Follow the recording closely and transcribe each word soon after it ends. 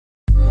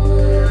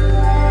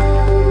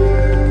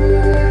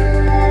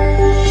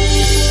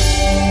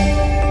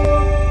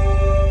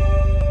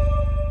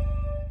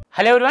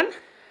Hello everyone,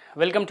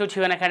 welcome to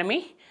Chivan Academy.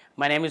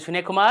 My name is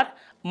Vinay Kumar.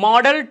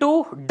 Model 2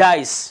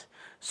 dice.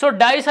 So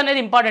dice అనేది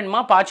important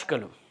మా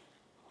పాచికలు.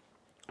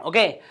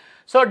 Okay,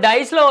 so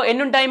డైస్లో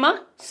ఎన్ని ఉంటాయి మా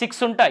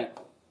 6 ఉంటాయి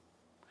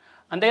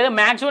అంతే కదా.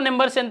 మ్యాక్సిమం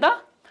నెంబర్స్ ఎంత,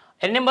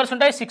 ఎన్ని నెంబర్స్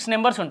ఉంటాయి, 6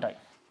 నెంబర్స్ ఉంటాయి.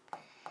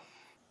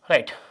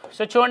 రైట్,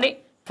 సో చూడండి,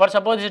 ఫర్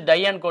సపోజ్ ఇది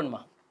డై అనుకోండి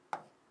మా.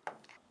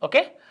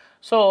 ఓకే,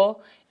 సో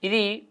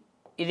ఇది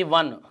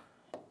 1,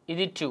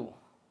 ఇది 2,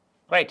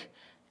 రైట్,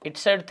 ఇట్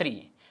సైడ్ 3,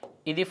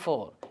 ఇది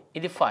 4,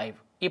 ఇది 5,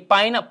 ఈ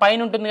పైన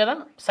ఉంటుంది కదా,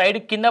 సైడ్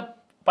కింద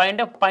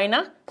పైన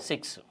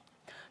 6.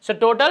 సో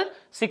టోటల్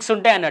 6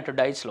 ఉంటాయి అన్నట్టు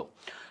డైస్లో.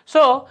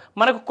 సో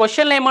మనకు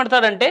క్వశ్చన్లు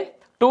ఏమంటారంటే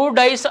 2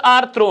 dice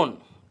are thrown,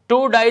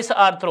 2 dice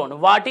are thrown,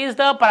 what is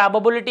the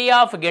probability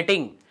of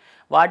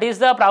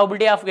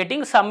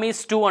getting sum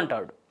is 2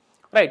 అంటాడు.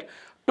 రైట్,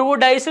 2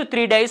 dice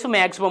 3 dice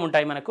మ్యాక్సిమం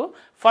ఉంటాయి మనకు.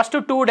 ఫస్ట్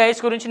 2 dice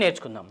గురించి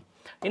నేర్చుకుందాం.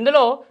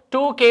 ఇందులో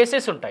 2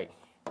 కేసెస్ ఉంటాయి,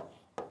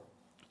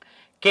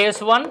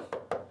 case 1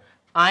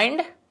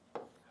 and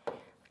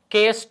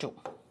case 2.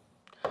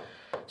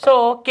 So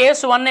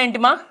case 1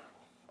 ఏంటిమా,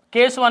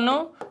 case 1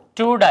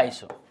 2 dice,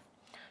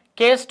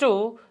 case 2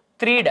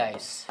 3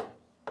 dice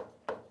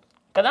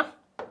కదా.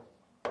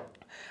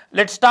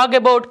 Let's talk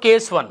about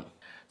case 1.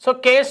 So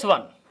case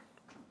 1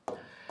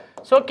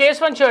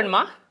 చూడండి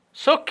మా.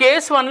 సో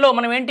కేస్ 1లో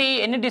మనం ఏంటి,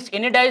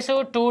 ఎన్ని డైస్,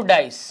 2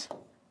 dice.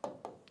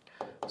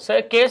 సో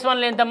కేస్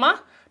 1లో ఏంటమ్మా,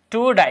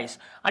 2 dice.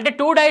 అంటే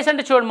 2 dice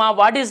అంటే చూడమ్మా,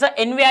 what is the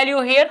N value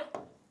here,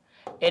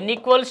 n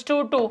equals to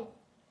 2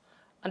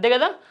 అంతే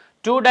కదా.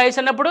 2 dice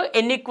అన్నప్పుడు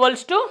n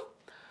ఈక్వల్స్ టు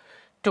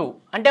 2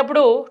 అంటే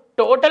అప్పుడు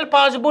టోటల్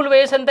పాసిబుల్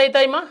వేస్ ఎంత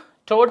అవుతాయిమా,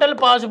 టోటల్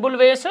పాసిబుల్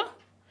వేస్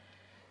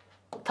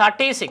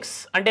 36.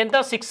 అంటే ఎంత,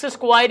 6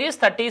 square is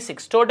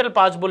 36 total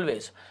possible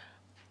ways.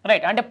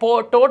 Right, అంటే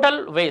టోటల్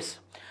వేస్.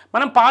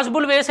 మనం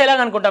పాసిబుల్ వేస్ ఎలా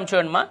కనుక్కుంటాం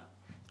చూడండి మా.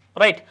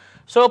 రైట్,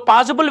 సో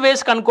పాసిబుల్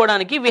వేస్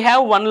కనుక్కోవడానికి వీ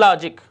హ్యావ్ వన్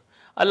లాజిక్.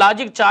 ఆ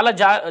లాజిక్ చాలా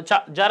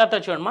జాగ్రత్త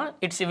చూడండి మా,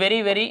 it's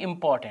very very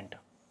important.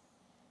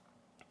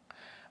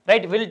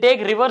 Right, will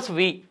take reverse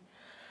వి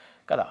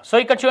కదా. సో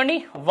ఇక్కడ చూడండి,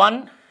 1,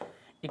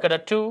 ఇక్కడ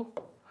 2,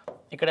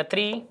 ఇక్కడ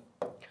 3,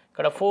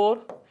 ఇక్కడ 4,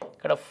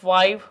 ఇక్కడ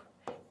 5,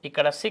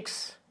 ఇక్కడ 6,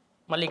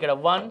 మళ్ళీ ఇక్కడ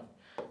 1,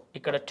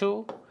 ఇక్కడ 2,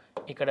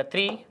 ఇక్కడ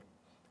 3,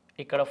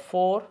 ఇక్కడ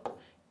 4,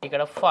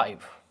 ఇక్కడ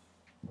 5.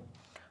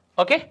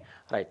 Okay,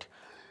 right.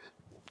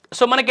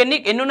 సో మనకి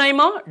ఎన్ని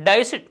ఉన్నాయేమో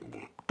డైస్,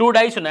 2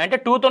 dice ఉన్నాయి. అంటే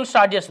 2తో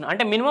స్టార్ట్ చేస్తున్నాం,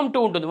 అంటే మినిమం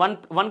 2 ఉంటుంది.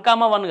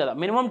 1, కదా,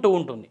 మినిమం 2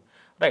 ఉంటుంది.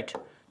 Right,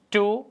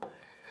 2,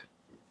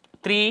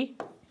 3,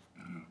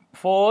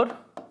 4,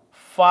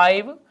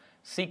 5,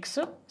 6,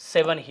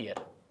 7 here,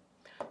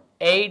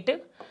 8,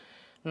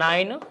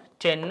 9,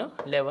 10,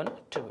 11,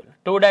 12.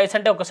 2 dice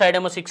అంటే ఒక సైడ్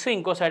ఏమో 6,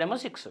 ఇంకో సైడ్ ఏమో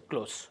 6,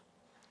 క్లోజ్.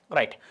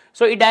 రైట్,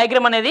 సో ఈ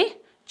డయాగ్రామ్ అనేది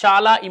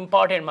చాలా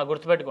ఇంపార్టెంట్ మా,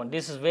 గుర్తుపెట్టుకోండి.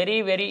 This is very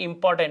very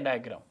important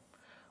diagram.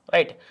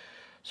 Right,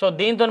 so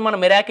దీంతో మనం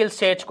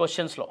మిరాకిల్స్ చేయొచ్చు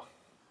క్వశ్చన్స్లో.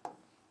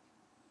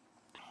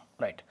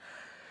 రైట్,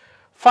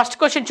 ఫస్ట్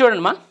క్వశ్చన్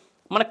చూడండి మా.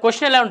 మన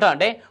క్వశ్చన్ ఎలా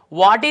ఉంటుందంటే,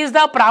 what is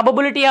the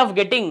probability of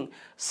getting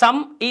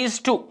some is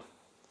 2.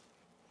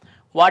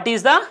 What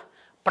is the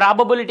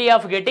probability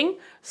of getting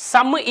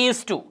some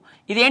is 2.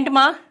 ఇదేంటి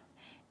మా,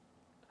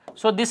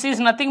 so this is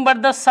nothing but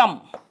the sum.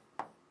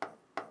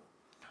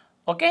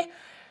 Okay,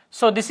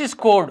 so this is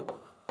code,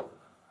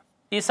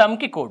 ఈ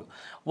సమ్కి code.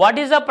 What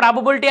is the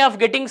probability of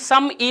getting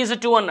some is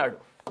 2 అన్నాడు.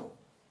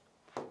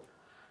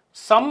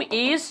 Some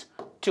is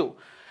 2.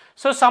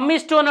 So some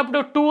is 2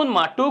 అన్నప్పుడు 2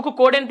 ఉందమ్మా. 2కు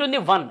code ఎంత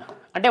ఉంది, 1.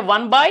 అంటే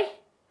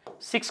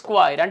 1/6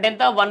 square అంటే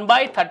ఎంత,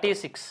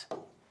 1/36.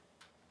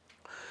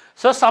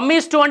 సో సమ్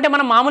ఈజ్ 2 అంటే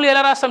మనం మామూలుగా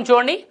ఎలా రాస్తాం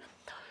చూడండి,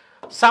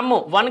 సమ్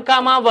 1,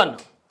 1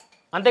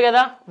 అంతే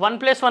కదా. 1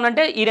 + 1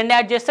 అంటే ఈ 2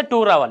 యాడ్ చేస్తే 2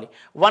 రావాలి.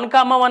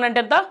 1, 1 అంటే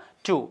ఎంత,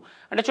 2.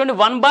 అంటే చూడండి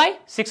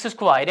 1/6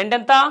 స్క్వైర్ అంటే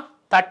ఎంత,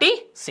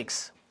 36.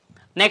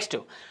 Next,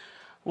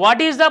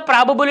 what is the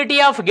probability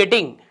of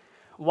getting,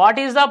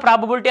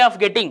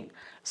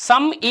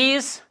 some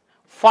is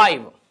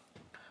 5.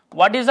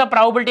 What is the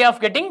probability of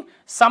getting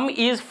some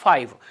is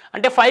 5.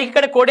 అంటే 5కి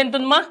ఇక్కడ కోడ్ ఎంత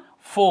ఉందమ్మా,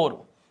 4.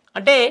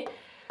 అంటే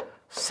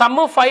సమ్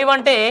 5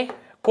 అంటే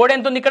కోడ్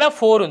ఎంత ఉంది, ఇక్కడ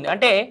 4 ఉంది.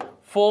 అంటే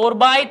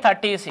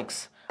 4/36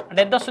 అంటే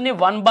ఎంత వస్తుంది,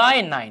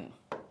 1/9.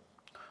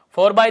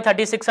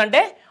 4/36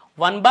 అంటే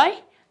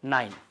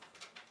 1/9.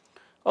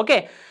 ఓకే,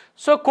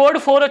 సో కోడ్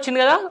 4 వచ్చింది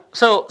కదా.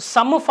 సో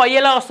సమ్ 5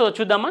 ఎలా వస్తుందో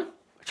చూద్దామా.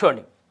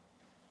 చూడండి,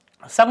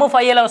 సమ్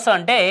 5 ఎలా వస్తుంది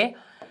అంటే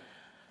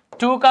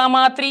 2,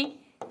 3,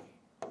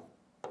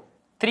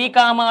 3,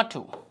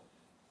 2.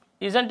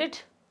 isn't it?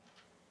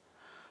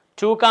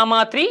 2,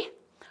 3,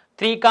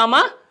 3,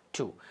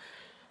 2.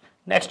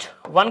 Next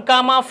 1,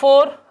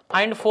 4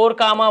 and 4,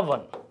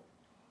 1.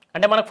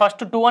 అంటే మనకు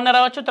ఫస్ట్ 2 అన్న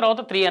రావచ్చు,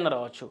 తర్వాత 3 అన్న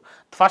రావచ్చు.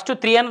 ఫస్ట్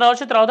 3 అన్న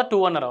రావచ్చు, తర్వాత 2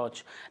 అన్న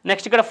రావచ్చు.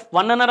 నెక్స్ట్ ఇక్కడ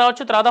 1 అన్న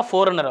రావచ్చు, తర్వాత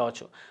 4 అన్న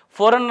రావచ్చు,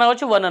 4 అన్న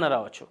రావచ్చు, 1 అన్న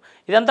రావచ్చు.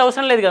 ఇదంతా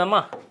అవసరం లేదు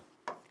కదమ్మా.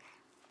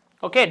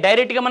 ఓకే,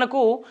 డైరెక్ట్గా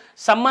మనకు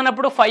సమ్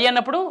అన్నప్పుడు 5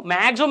 అన్నప్పుడు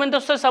మ్యాక్సిమం ఎంత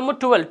వస్తుంది, సమ్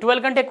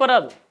 12 కంటే ఎక్కువ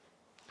రాదు.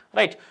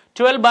 రైట్,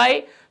 12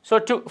 సో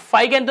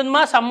 5కి ఎంత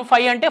ఉందమ్మా, సమ్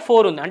 5 అంటే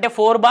 4 ఉంది. అంటే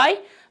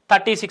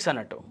 4/36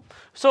 అన్నట్టు.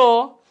 So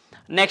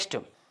next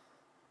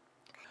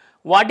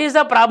what is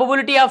the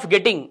probability of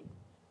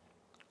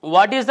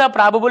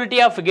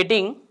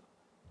getting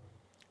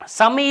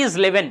sum is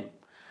 11?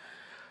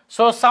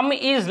 So sum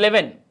is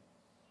 11.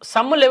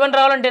 sum 11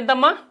 రావాలంటే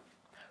ఎంతమ్మా?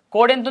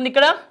 కోడ్ ఎంత ఉంది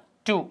ఇక్కడ?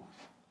 2.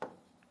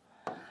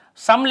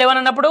 sum 11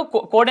 అన్నప్పుడు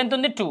కోడ్ ఎంత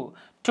ఉంది? 2.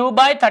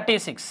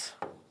 2/36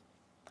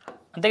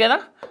 అంతే కదా.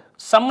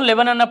 sum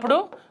 11 అన్నప్పుడు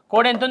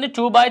కోడ్ ఎంత ఉంది?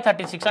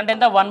 2/36 అంటే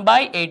ఎంత?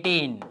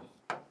 1/18.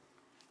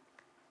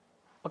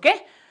 ఓకే,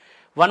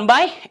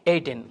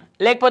 1/18.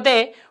 లేకపోతే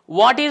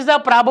what is the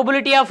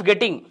probability of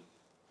getting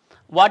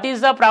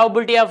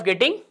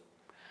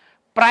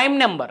prime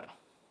number?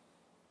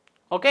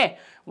 Okay,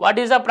 what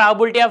is the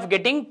probability of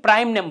getting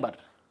prime number?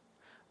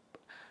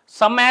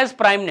 Some as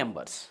prime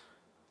numbers,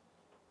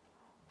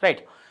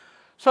 right.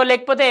 So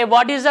లేకపోతే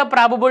what is the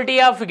probability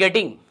of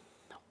getting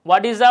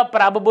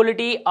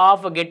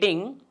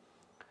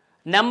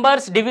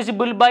numbers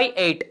divisible by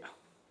 8?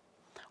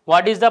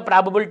 what is the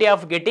probability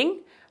of getting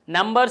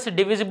numbers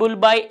divisible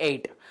by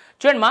 8?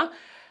 చూడండి మా,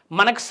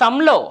 మనకు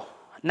సమ్లో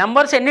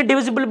numbers ఎన్ని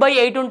divisible by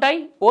 8 ఉంటాయి?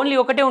 Only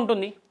ఒకటే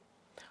ఉంటుంది,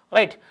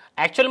 right.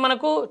 Actual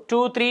మనకు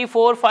 2 3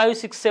 4 5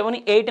 6 7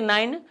 8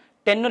 9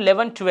 10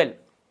 11 12.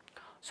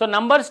 So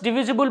numbers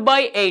divisible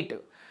by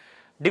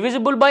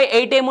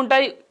 8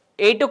 ఏముంటాయి?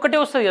 8 ఒకటే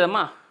వస్తుంది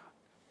కదమ్మా,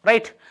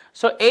 రైట్.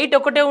 సో 8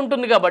 ఒకటే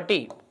ఉంటుంది కాబట్టి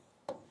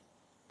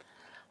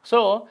సో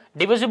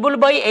డివిజిబుల్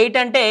బై 8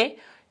 అంటే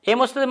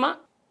ఏమొస్తుందమ్మా?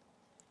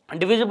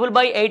 డివిజిబుల్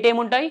బై 8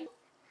 ఏముంటాయి?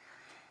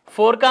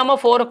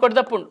 4, ఒకటి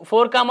తప్పు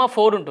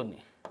 4, ఉంటుంది.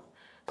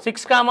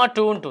 6,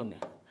 2 ఉంటుంది.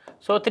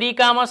 సో 3,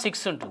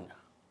 6 ఉంటుంది.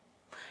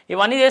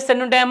 ఇవన్నీ చేస్తే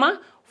ఎన్ని ఉంటాయమ్మా?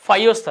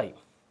 5 వస్తాయి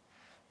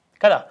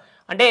కదా.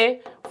 అంటే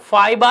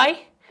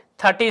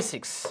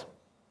 5/36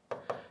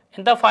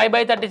 ఎంత?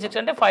 5/36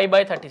 అంటే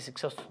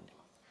 5/36 వస్తుంది,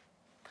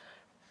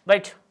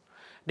 right.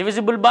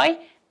 Divisible by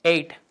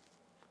 8.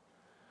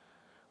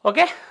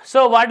 Okay, so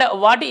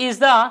what is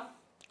the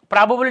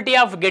probability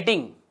of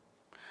getting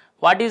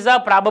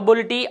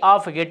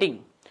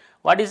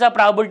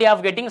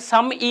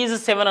some is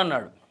 7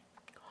 అన్నాడు.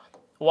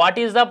 What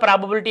is the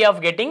probability of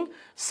getting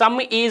some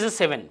is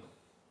 7?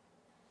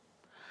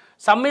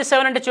 Some is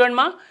 7 అంటే చూడండి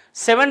మా,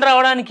 7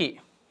 రావడానికి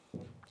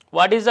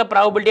what is the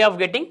probability of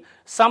getting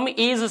some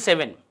is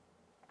 7?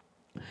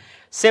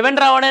 7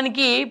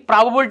 రావడానికి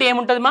probability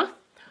ఏముంటుంది మా?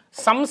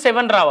 Some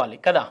 7 రావాలి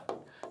కదా.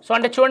 సో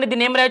అంటే చూడండి,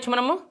 దీన్ని ఏం రాయొచ్చు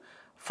మనము?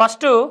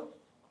 ఫస్ట్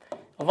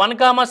 1,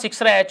 6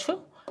 రాయొచ్చు,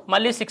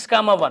 మళ్ళీ 6,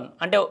 1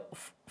 అంటే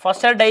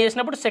ఫస్ట్ సార్ డై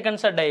చేసినప్పుడు సెకండ్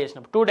సార్ డై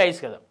చేసినప్పుడు 2 డైస్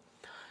కదా.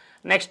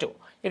 నెక్స్ట్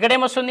ఇక్కడ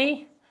ఏమొస్తుంది?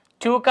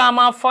 2,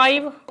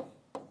 5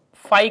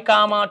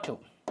 5, 2.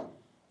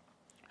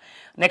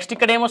 నెక్స్ట్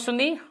ఇక్కడ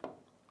ఏమొస్తుంది?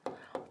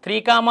 3,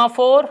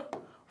 4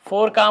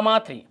 4,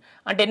 3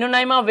 అంటే ఎన్ని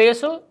ఉన్నాయి మా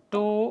వేస్?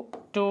 2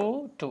 2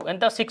 2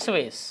 ఎంత? 6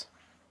 వేస్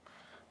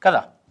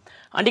కదా.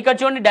 అంటే ఇక్కడ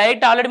చూడండి,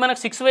 డైరెక్ట్ ఆల్రెడీ మనకు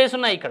 6 వేస్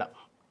ఉన్నాయి ఇక్కడ.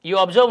 You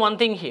observe one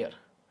thing here,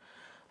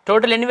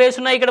 total ఎన్ని వేస్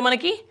ఉన్నాయి ఇక్కడ?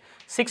 మనకి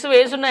 6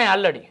 వేస్ ఉన్నాయి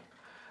already.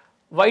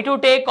 Why to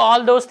take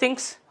all those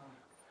things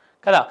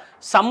కదా.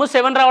 సమ్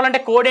 7 రావాలంటే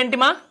కోడ్ ఏంటి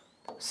మా?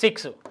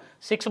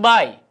 6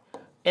 బై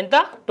ఎంత?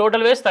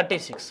 టోటల్ వేస్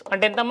 36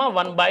 అంటే ఎంతమ్మా?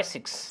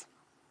 1/6.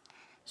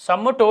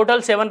 సమ్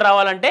టోటల్ 7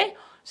 రావాలంటే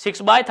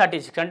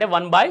 6/36 అంటే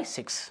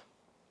 1/6.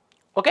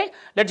 Okay,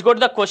 let's go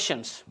to the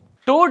questions.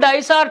 2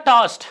 dice are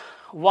tossed.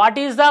 What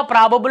is the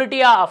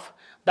probability of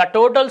the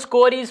total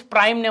score is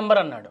prime number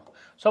అన్నాడు.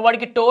 సో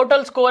వాడికి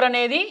టోటల్ స్కోర్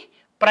అనేది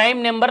ప్రైమ్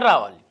నెంబర్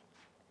రావాలి,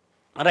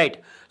 రైట్.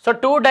 సో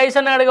 2 dice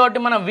అన్నాడు కాబట్టి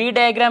మనం వి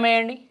డయాగ్రామ్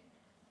వేయండి.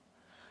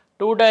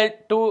 2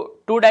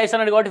 dice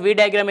అన్నాడు కాబట్టి వి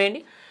డయాగ్రామ్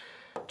వేయండి.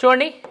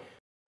 చూడండి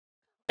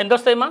ఎంత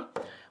వస్తాయమ్మా?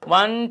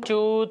 1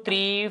 2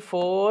 3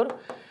 4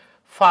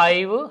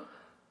 5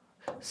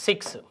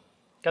 6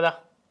 కదా,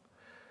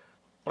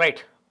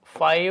 రైట్.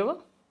 5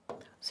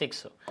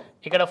 6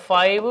 ఇక్కడ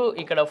 5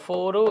 ఇక్కడ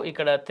 4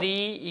 ఇక్కడ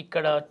 3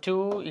 ఇక్కడ 2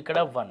 ఇక్కడ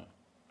 1.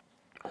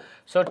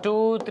 So 2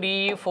 3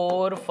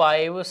 4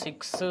 5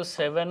 6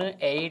 7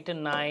 8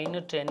 9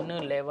 10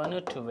 11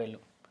 12,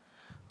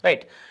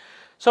 right.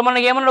 సో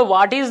మనకి ఏమన్నాడు?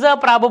 What is the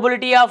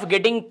probability of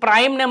getting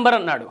prime number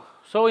అన్నాడు.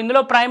 సో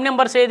ఇందులో ప్రైమ్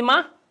నెంబర్స్ ఏది మా?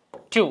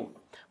 2.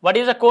 What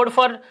is the code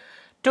for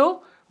 2?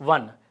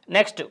 1.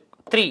 Next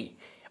 3.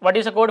 What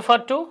is the code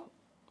for 2?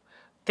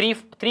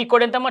 3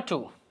 code ఎంతమ్మా?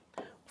 2.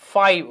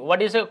 5.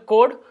 What is the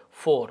code?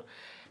 4.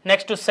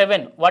 Next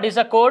 7. What is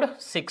the code?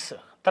 6.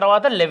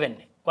 తర్వాత 11.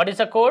 What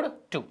is the code?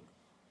 2.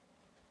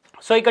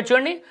 So ఇక్కడ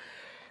చూడండి,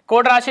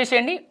 code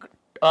రాసేసేయండి.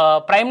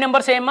 Prime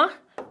numbers ఏమా?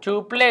 2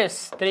 +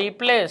 3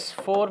 +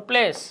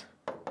 4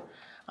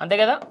 అంతే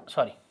కదా.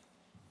 Sorry,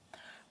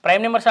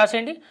 prime numbers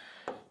రాసేయండి.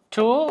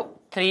 2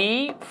 3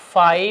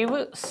 5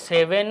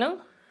 7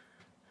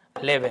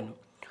 11.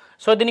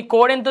 So దీనికి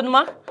code ఎంత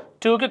ఉందమ్మా?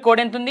 2కి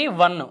కోడ్ ఎంత ఉంది?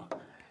 1.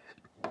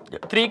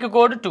 3కి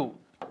కోడ్ 2.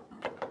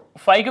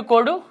 5కి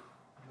కోడ్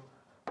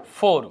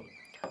 4.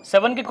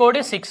 7కి కోడ్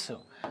 6.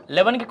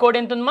 11కి కోడ్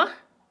ఎంత ఉందమ్మా?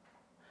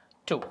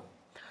 2.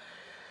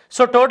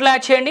 సో టోటల్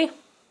యాడ్ చేయండి.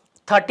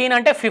 13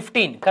 అంటే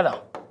 15 కదా.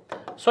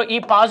 సో ఈ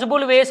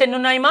పాసిబుల్ వేస్ ఎన్ని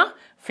ఉన్నాయమ్మా?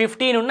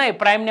 15 ఉన్నాయి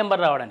ప్రైమ్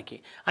నెంబర్ రావడానికి.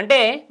 అంటే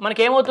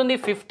మనకేమవుతుంది?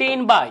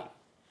 15 బై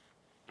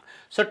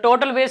సో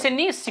టోటల్ వేస్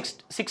ఎన్ని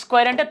 6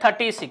 స్క్వేర్ అంటే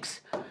 36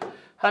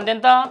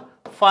 అంతెంత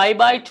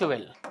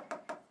 5/12.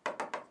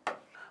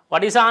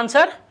 What is the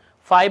answer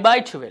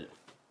 5/12.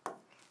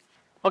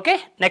 Okay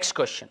next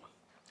question.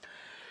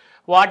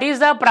 What is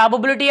the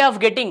probability of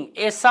getting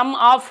a some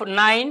of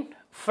 9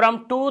 from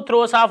 2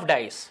 throws of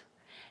dice?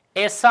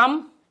 A some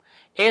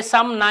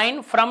 9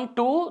 from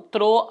 2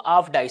 throw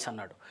of dice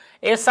అన్నాడు.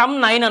 ఏ some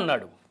 9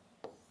 అన్నాడు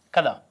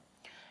కదా.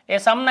 ఏ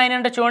some 9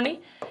 అంటే చూడండి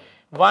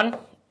 1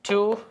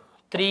 2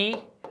 3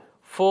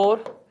 4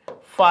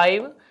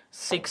 5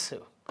 6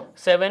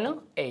 7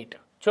 8.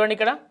 చూడండి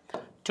ఇక్కడ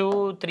 2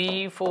 3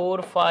 4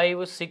 5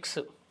 6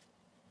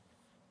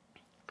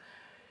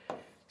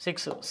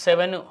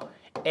 7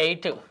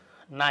 8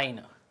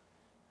 9.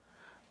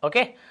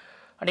 Okay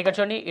అంటే ఇక్కడ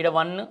చూడండి ఇక్కడ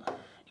 1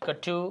 ఇక్కడ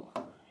 2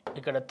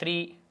 ఇక్కడ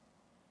 3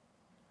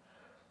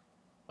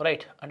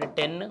 రైట్ అంటే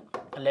 10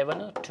 11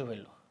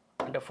 12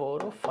 అంటే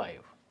 4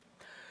 5.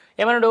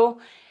 ఏమన్నాడు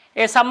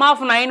ఏ some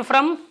of 9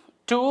 from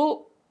 2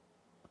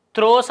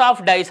 throws of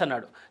dice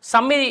అన్నాడు.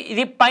 సమ్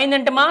ఇది పైన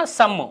అంటే మా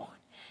సమ్ము,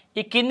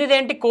 ఈ కిందిది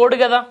ఏంటి కోడ్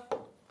కదా,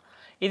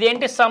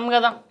 ఇదేంటి సమ్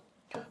కదా.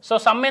 సో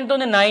సమ్ ఎంత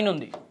ఉంది 9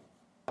 ఉంది.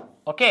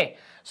 ఓకే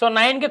సో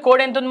 9కి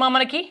కోడ్ ఎంత ఉంది మా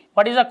మనకి?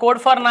 What is the code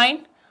for 9?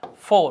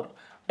 4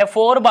 అంటే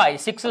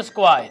 4/6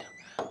 స్క్వేర్.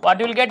 What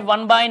will get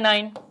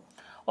 1/9.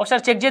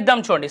 ఒకసారి చెక్ చేద్దాం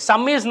చూడండి.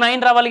 సమ్ ఈజ్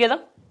 9 రావాలి కదా.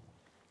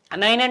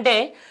 9 అంటే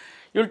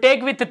you'll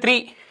take with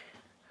 3.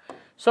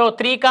 So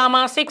 3,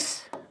 6,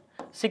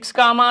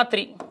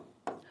 3.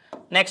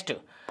 Next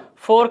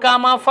 4,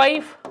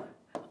 5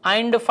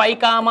 and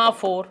 5,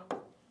 4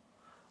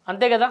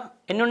 అంతే కదా.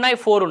 ఎన్ని ఉన్నాయి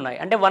 4 ఉన్నాయి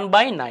అంటే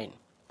 1/9.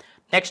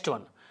 Next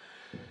one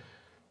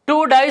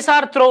 2 dice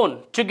are thrown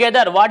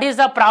together. What is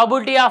the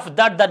probability of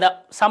that the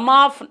sum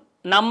of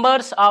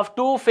numbers of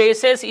 2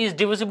 faces is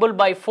divisible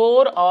by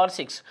 4 or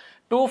 6?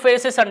 2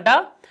 faces అంట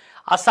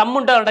ఆ సమ్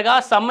ఉంటుందంటగా.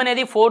 సమ్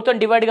అనేది 4తో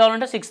divide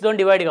కావాలంట 6తో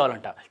డివైడ్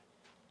కావాలంట.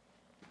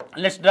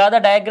 Let's draw the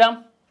diagram.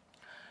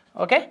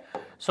 Okay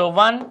so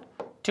 1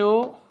 2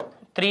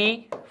 3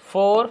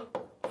 4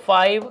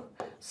 5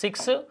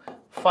 6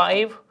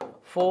 5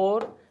 4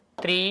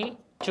 3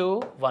 2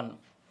 1.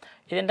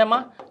 ఇదేంటమ్మా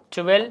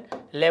 12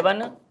 11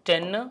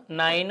 10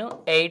 9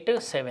 8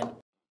 7.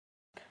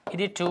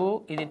 ఇది 2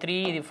 ఇది 3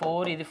 ఇది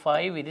 4 ఇది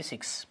 5 ఇది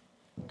 6.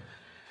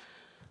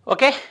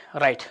 Okay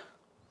right.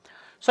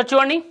 సో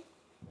చూడండి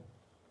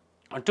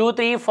 2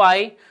 3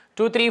 5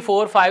 2 3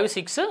 4 5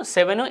 6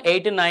 7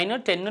 8 9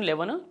 10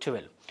 11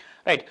 12.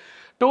 Right.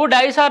 2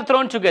 dice are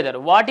thrown together.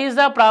 What is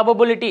the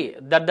probability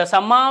that the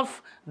sum of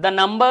the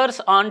numbers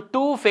on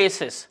 2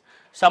 faces,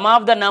 sum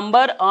of the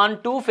number on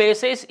 2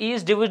 faces is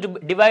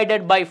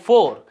divided by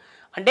 4?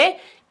 అంటే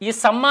ఈ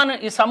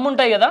some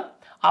ఉంటాయి కదా,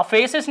 ఆ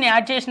ఫేసెస్ని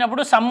యాడ్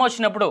చేసినప్పుడు some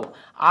వచ్చినప్పుడు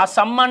ఆ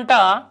some అంట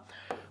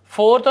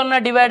 4తో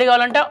డివైడ్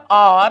కావాలంట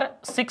ఆర్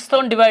 6తో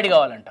డివైడ్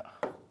కావాలంట.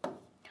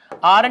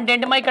 ఆర్ అంటే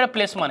ఏంటి మా ఇక్కడ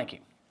ప్లస్ మనకి.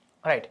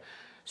 రైట్.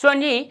 సో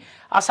అండి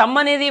ఆ సమ్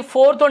అనేది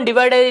 4తో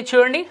డివైడ్ అయ్యేది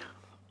చూడండి.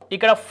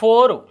 ఇక్కడ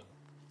 4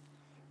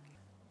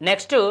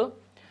 నెక్స్ట్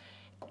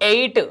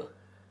 8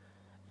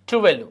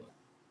 12.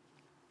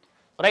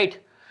 రైట్.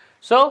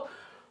 సో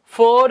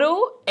 4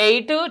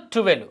 8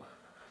 12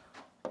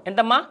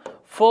 ఎంతమ్మా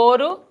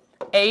 4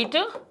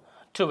 8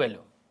 12.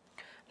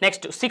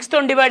 నెక్స్ట్ 6తో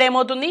డివైడ్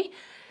ఏమవుతుంది?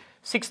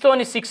 6తో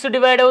 6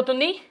 డివైడ్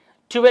అవుతుంది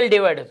 12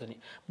 డివైడ్ అవుతుంది.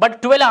 బట్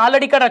 12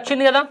 ఆల్రెడీ ఇక్కడ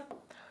వచ్చింది కదా.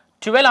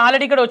 12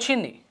 ఆల్రెడీ ఇక్కడ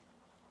వచ్చింది.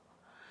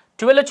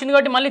 12 వచ్చింది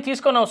కాబట్టి మళ్ళీ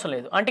తీసుకొని అవసరం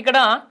లేదు. అంటే ఇక్కడ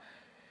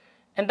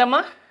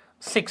ఎంతమ్మా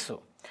 6.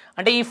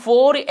 అంటే ఈ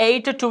 4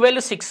 8 12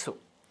 6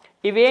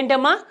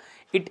 ఇవేంటమ్మా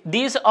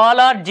these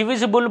all are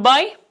divisible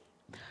by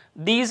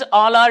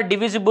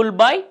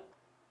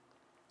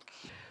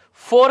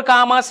 4,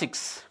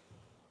 6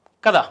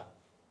 కదా.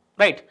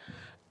 రైట్.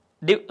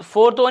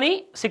 4తోని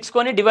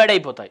 6 డివైడ్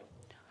అయిపోతాయి.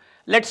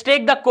 Let's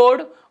take the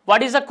code.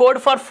 What is the code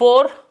for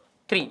 4?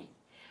 3.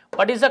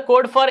 What is the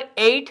code for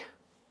 8?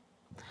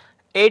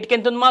 8కి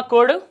ఎంత ఉంది మా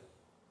కోడ్?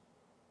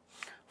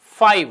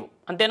 5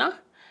 అంతేనా.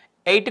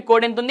 8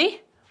 కోడ్ ఎంత ఉంది?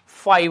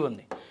 5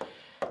 ఉంది.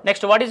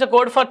 Next what is the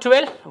code for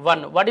 12?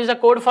 1. What is the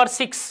code for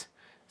 6?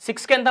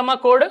 6కి ఎంతమ్మా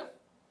కోడ్?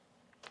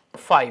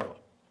 5.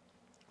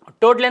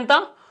 టోటల్ ఎంత?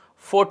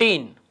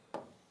 14.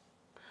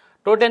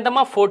 టోటల్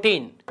ఎంతమ్మా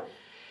 14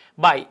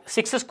 బై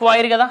 6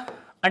 స్క్వేర్ కదా.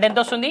 అంటే ఎంత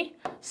వస్తుంది?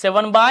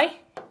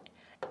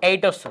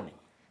 7/8 వస్తుంది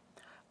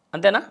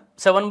అంతేనా.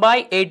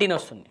 7/18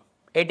 వస్తుంది.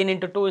 18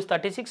 into 2 is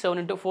 36. 7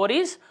 into 4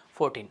 is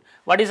 14.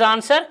 What is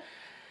answer?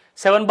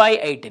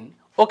 7/18.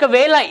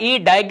 ఒకవేళ ఈ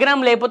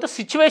డయాగ్రామ్ లేకపోతే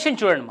సిచ్యువేషన్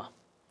చూడండి మా.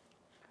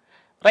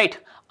 Right.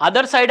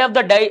 Other side of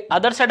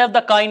the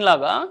coin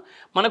లాగా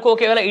మనకు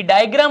ఒకవేళ ఈ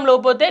డయాగ్రామ్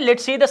లేకపోతే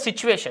లెట్స్ సీ ద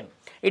సిచ్యువేషన్.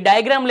 ఈ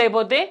డయాగ్రామ్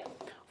లేకపోతే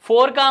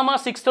 4,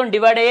 6తో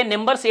డివైడ్ అయ్యే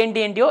నెంబర్స్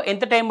ఏంటియో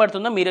ఎంత టైం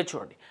పడుతుందో మీరే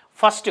చూడండి.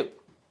 ఫస్ట్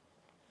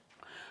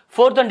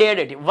 4తో డివైడ్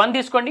అయ్యి 1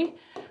 తీసుకోండి.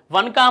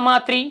 1,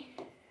 3.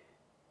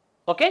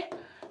 Okay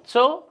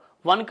so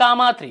 1,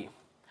 3.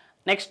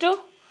 Next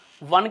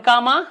 1,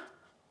 3.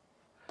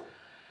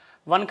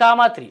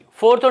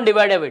 4తో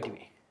divide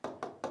అయ్యేటివి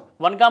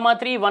 1,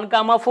 3, 1,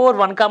 4,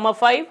 1,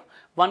 5,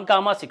 1,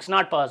 6.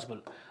 Not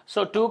possible. So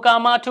 2,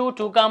 2,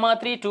 2,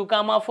 3, 2,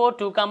 4,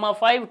 2,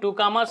 5, 2,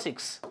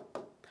 6.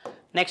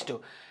 Next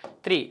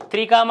 3,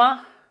 3,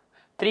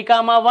 3,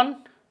 1.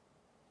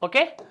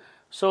 Okay,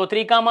 so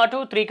 3,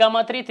 2, 3,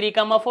 3, 3,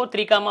 4,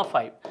 3,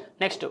 5.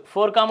 Next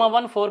 4,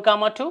 1, 4,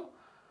 2,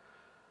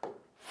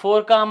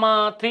 4,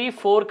 3,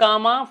 4,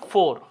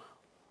 4.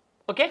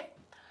 Okay,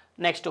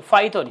 next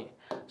 5 తోని.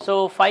 సో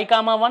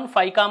 5, 1,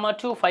 5,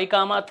 2,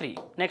 5, 3.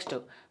 నెక్స్ట్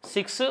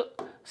 6,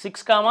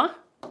 6,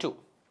 2.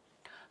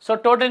 సో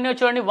టోటల్ ఎన్ని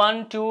చూడండి 1,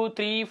 2,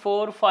 3,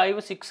 4, 5,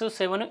 6,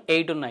 7,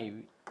 8 ఉన్నాయి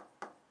ఇవి.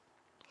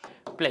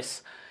 ప్లస్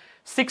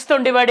 6తో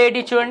డివైడ్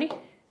అయ్యి చూడండి,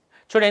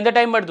 చూడండి ఎంత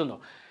టైం పడుతుందో.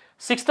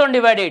 6తో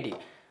డివైడ్ అయ్యి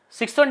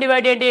 6తో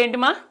డివైడ్ అయ్యి ఏంటి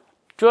మా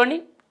చూడండి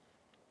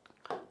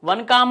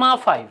 1,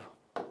 5.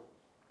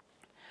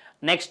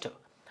 నెక్స్ట్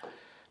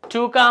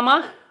 2,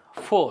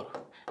 4.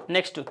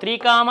 నెక్స్ట్ 3,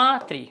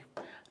 3.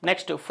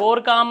 నెక్స్ట్ 4,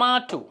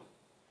 2.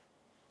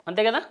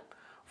 అంతే కదా,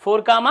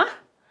 4,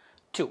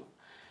 2.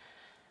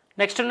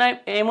 నెక్స్ట్ ఉన్నాయి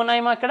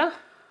ఏమున్నాయి మా ఇక్కడ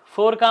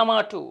 4,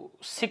 2,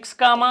 6,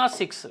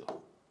 6,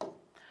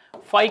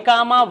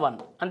 5, 1.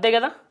 అంతే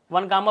కదా,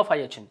 1,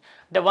 5 వచ్చింది.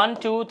 అంటే 1,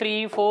 2, 3,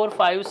 4,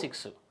 5,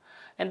 6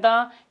 ఎంత,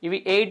 ఇవి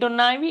 8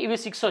 ఉన్నాయి, ఇవి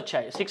 6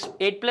 వచ్చాయి.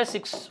 8 +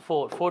 6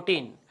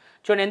 14.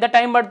 చూడండి ఎంత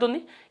టైం పడుతుంది.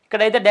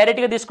 ఇక్కడైతే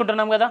డైరెక్ట్గా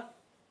తీసుకుంటున్నాం కదా,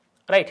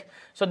 right.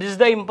 So this is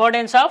the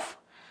importance of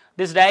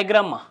this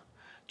diagram.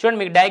 చూడండి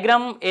మీకు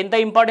డయాగ్రామ్ ఎంత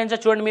ఇంపార్టెన్సో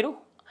చూడండి మీరు.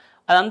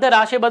 అదంతా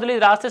రాసే బదులు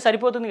ఇది రాస్తే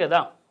సరిపోతుంది కదా,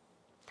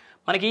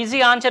 మనకి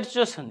ఈజీగా ఆన్సర్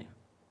చూస్తుంది.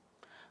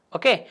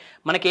 ఓకే,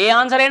 మనకి ఏ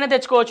ఆన్సర్ అయినా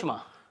తెచ్చుకోవచ్చు మా,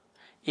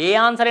 ఏ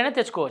ఆన్సర్ అయినా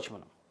తెచ్చుకోవచ్చు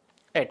మనం.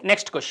 Right,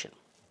 next question.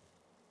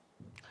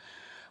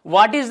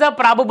 What is the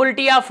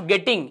probability of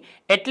getting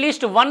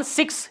at least 1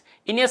 6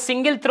 in a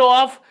single throw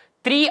of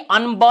 3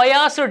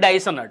 unbiased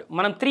dice అన్నాడు.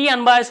 మనం 3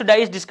 అన్బయాస్డ్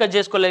డైస్ డిస్కస్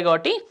చేసుకోలేదు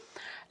కాబట్టి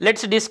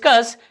let's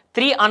discuss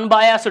 3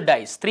 unbiased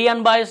dice. 3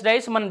 unbiased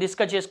dice మనం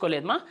డిస్కస్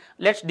చేసుకోలేదు మా,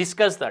 let's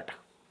discuss that.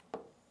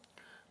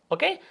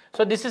 Okay,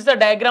 so this is the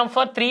diagram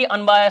for 3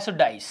 unbiased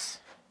dice.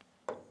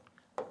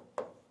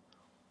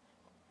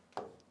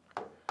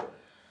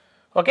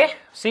 Okay,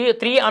 C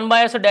 3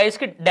 unbiased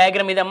డైస్కి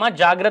diagram ఇదమ్మా,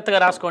 జాగ్రత్తగా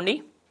రాసుకోండి.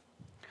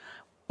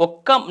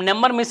 ఒక్క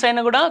నెంబర్ మిస్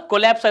అయినా కూడా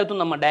కొలాప్స్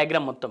అవుతుందమ్మా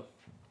డయాగ్రామ్ మొత్తం.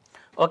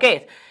 ఓకే,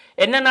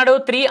 ఎన్ని అన్నాడు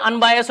 3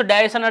 అన్బయాస్డ్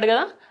డైస్ అన్నాడు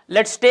కదా,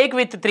 లెట్స్ టేక్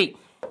విత్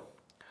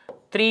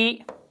 3,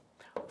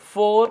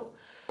 4,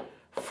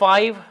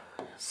 5,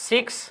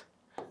 6,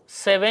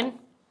 7,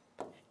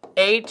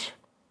 8,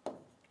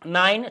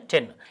 9,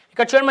 10.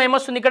 ఇక్కడ చూడండి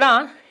ఏమొస్తుంది, ఇక్కడ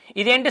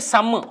ఇదేంటి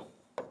సమ్,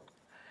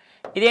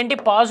 ఇదేంటి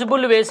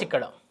పాసిబుల్ వేస్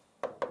ఇక్కడ,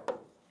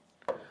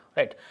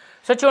 రైట్.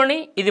 సో చూడండి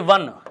ఇది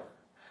 1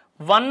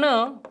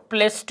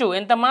 + 2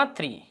 ఎంతమ్మా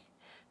 3,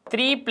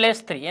 3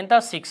 + 3 ఎంత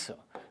 6,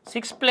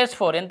 6 +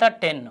 4 ఎంత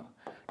 10,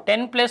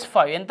 10 +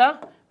 5 ఎంత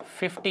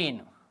 15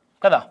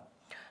 కదా.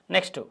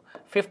 నెక్స్ట్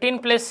 15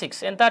 + 6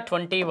 ఎంత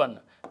 21,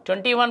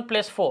 21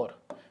 + 4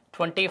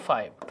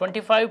 25,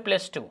 25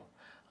 + 2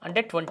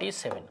 అంటే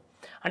 27.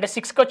 అంటే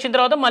 6కి వచ్చిన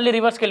తర్వాత మళ్ళీ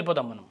రివర్స్కి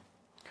వెళ్ళిపోతాం మనం,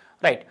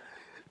 రైట్.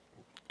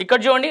 ఇక్కడ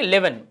చూడండి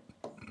 11,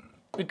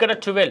 ఇక్కడ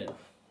 12,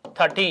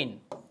 13,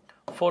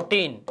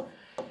 14,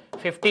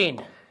 15,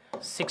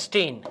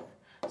 16,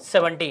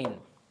 17.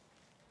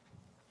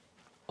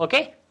 Okay,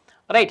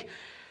 right,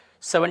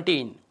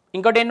 17.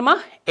 ఇంకోటి ఏంటమ్మా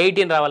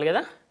 18 రావాలి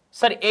కదా.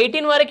 సరే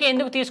 18 వరకు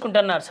ఎందుకు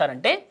తీసుకుంటున్నారు సార్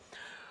అంటే,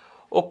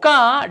 ఒక్క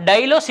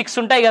డైలో 6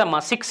 ఉంటాయి కదమ్మా,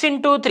 6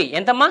 × 3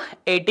 ఎంతమ్మా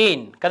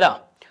 18 కదా.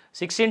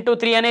 6 ×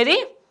 3 అనేది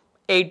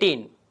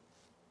 18,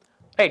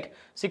 రైట్.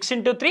 6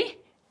 × 3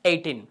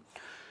 18.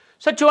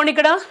 సో చూడండి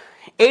ఇక్కడ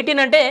 18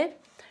 అంటే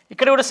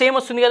ఇక్కడ కూడా సేమ్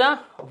వస్తుంది కదా,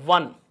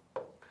 1,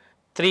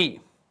 3,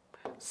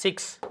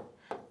 6,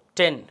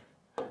 10,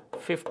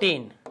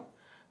 15,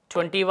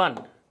 21,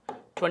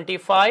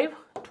 25,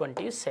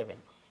 27,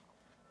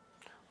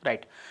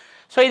 రైట్.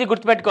 సో ఇది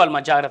గుర్తుపెట్టుకోవాలి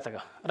మా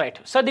జాగ్రత్తగా, రైట్.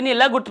 సో దీన్ని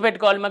ఎలా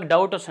గుర్తుపెట్టుకోవాలి, మాకు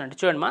డౌట్ వస్తుందంటే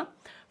చూడండి మా,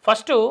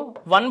 ఫస్ట్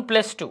 1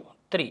 + 2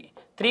 3,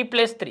 3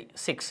 + 3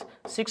 6,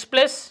 6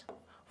 +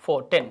 4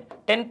 10,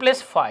 10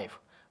 + 5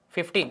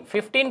 15,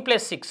 15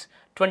 + 6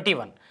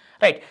 21,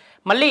 రైట్.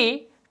 మళ్ళీ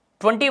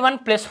 21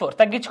 + 4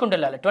 తగ్గించుకుంటూ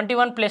వెళ్ళాలి,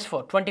 21 +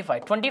 4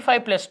 25,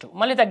 25 + 2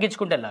 మళ్ళీ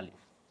తగ్గించుకుంటూ వెళ్ళాలి,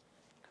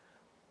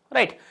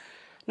 రైట్.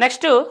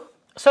 నెక్స్ట్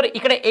సారీ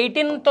ఇక్కడ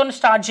 18తో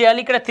స్టార్ట్ చేయాలి,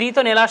 ఇక్కడ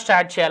 3తో ఎలా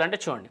స్టార్ట్ చేయాలంటే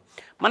చూడండి,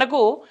 మనకు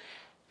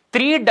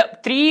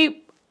 3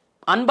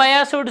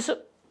 అన్బయాస్డ్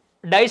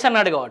డైస్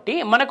అన్నాడు కాబట్టి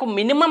మనకు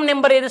మినిమం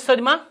నెంబర్ ఏది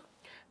వస్తుంది మా,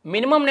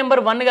 మినిమం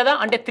నెంబర్ 1 కదా.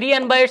 అంటే 3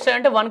 అన్బయాస్డ్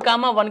అంటే 1,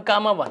 1,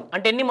 1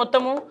 అంటే ఎన్ని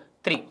మొత్తము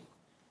 3.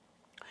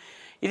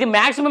 ఇది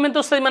మ్యాక్సిమం ఎంత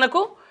వస్తుంది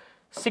మనకు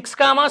 6,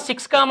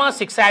 6,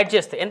 6 యాడ్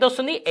చేస్తే ఎంత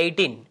వస్తుంది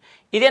 18.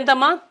 ఇది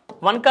ఎంతమ్మా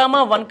 1,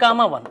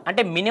 1, 1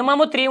 అంటే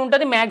మినిమమ్ 3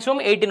 ఉంటుంది, మ్యాక్సిమం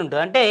 18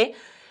 ఉంటుంది. అంటే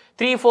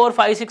 3, 4,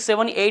 5, 6,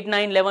 7, 8,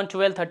 9, 11,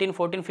 12, 13,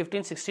 14,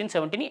 15, 16,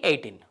 17,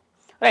 18,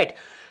 రైట్.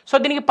 సో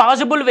దీనికి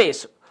పాసిబుల్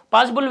వేస్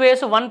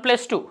 1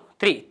 + 2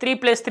 3, 3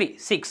 + 3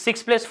 6, 6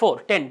 + 4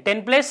 10, 10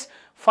 +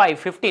 5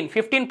 15,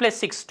 15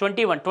 + 6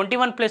 21,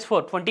 21 +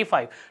 4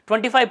 25,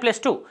 25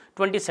 + 2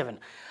 27.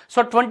 సో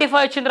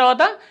 25 వచ్చిన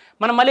తర్వాత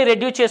మనం మళ్ళీ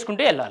రెడ్యూస్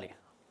చేసుకుంటూ వెళ్ళాలి,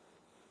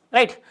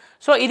 రైట్.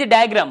 సో ఇది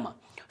డయాగ్రామ్.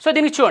 సో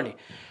దీనికి చూడండి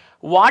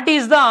what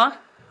is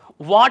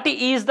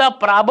the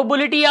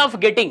probability of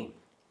getting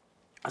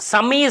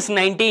sum is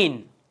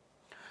 19?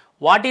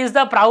 What is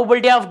the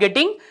probability of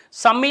getting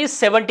sum is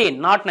 17,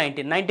 not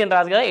 19? 19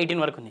 రాదు కదా, 18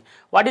 వరకు ఉంది.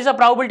 What is the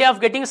probability of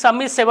getting sum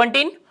is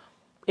 17?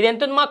 ఇది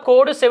ఎంత ఉంది మా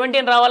కోడ్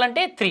 17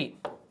 రావాలంటే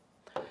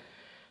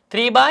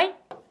 3 by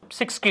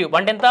 6 క్యూబ్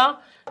అంటే ఎంత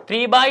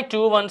 3 by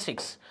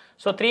 216.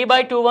 సో 3 by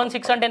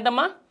 216 అంటే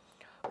ఎంతమ్మా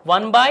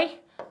 1 by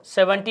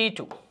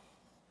 72.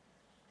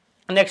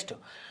 Next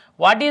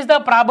what is the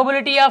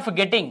probability of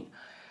getting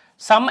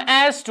sum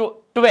as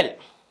 12?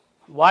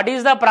 What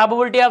is the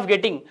probability of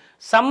getting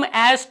sum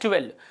as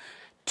 12?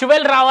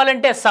 12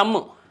 రావాలంటే సమ్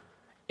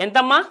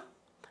ఎంతమ్మా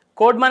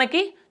కోడ్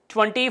మనకి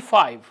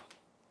 25,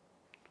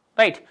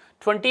 రైట్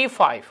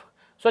 25.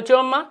 సో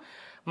చూడమ్మా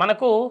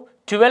మనకు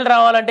 12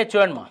 రావాలంటే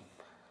చూడమ్మా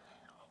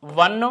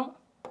 1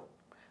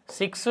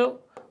 6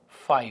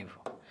 5,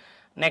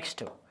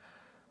 నెక్స్ట్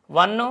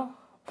 1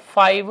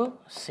 5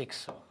 6,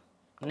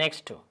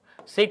 నెక్స్ట్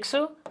 6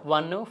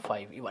 1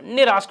 5,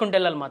 ఇవన్నీ రాసుకుంటూ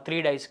వెళ్ళాలి మా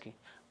 3 డైస్కి.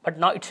 బట్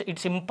నా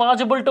it's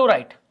impossible to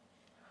right,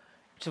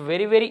 it's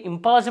very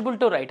impossible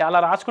to right. అలా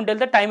రాసుకుంటూ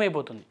వెళ్తే టైం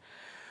అయిపోతుంది.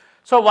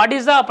 So what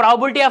is the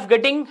probability of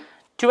getting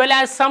 12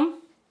 as some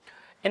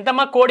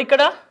ఎంతమ్మా కోడ్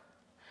ఇక్కడ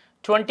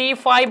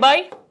 25 by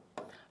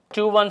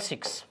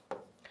 216.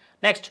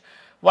 Next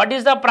what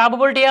is the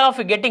probability of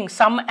getting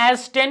some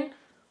as 10?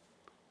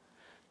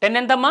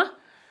 10 ఎంతమ్మా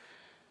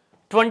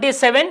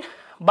 27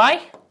 by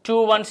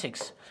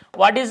 216.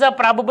 What is the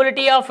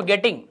probability of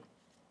getting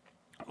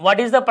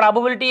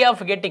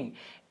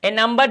a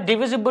number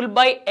divisible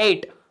by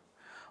 8?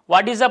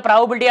 What is the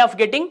probability of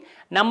getting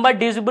number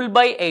divisible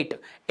by 8?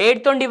 8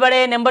 తో divide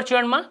అయ్యే number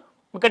చూడండి మా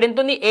ఇక్కడ ఎంత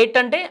ఉంది 8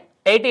 అంటే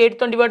 8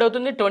 తో డివైడ్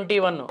అవుతుంది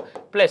 21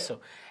 ప్లస్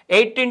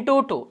 8 into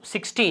 2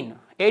 16,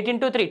 8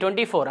 into 3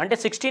 24 అంటే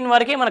 16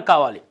 వరకే మనకు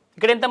కావాలి.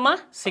 ఇక్కడ ఎంతమ్మా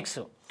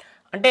 6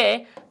 అంటే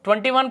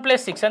 21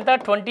 plus 6 ఎంత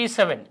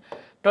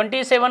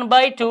 27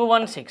 by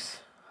 216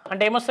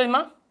 అంటే ఏమొస్తుంది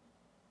మా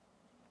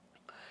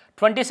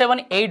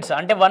 27 8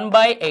 అంటే 1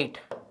 by 8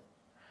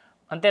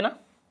 అంతేనా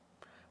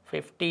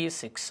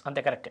 56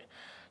 అంతే కరెక్టే.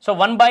 So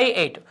 1 by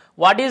 8.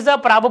 What is the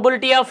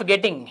probability of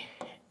getting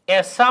a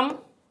sum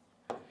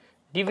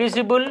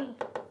divisible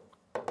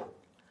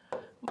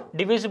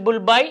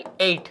by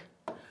 8?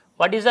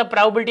 What is the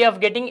probability of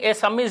getting a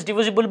sum is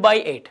divisible by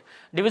 8?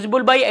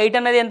 Divisible by 8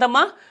 అనేది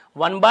ఎంతమ్మా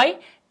 1 by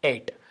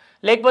 8.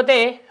 లేకపోతే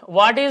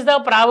what is the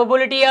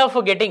probability of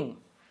getting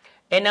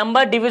a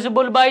number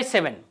divisible by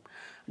 7?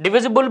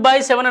 Divisible by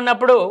 7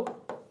 అన్నప్పుడు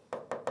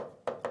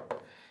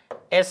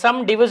a sum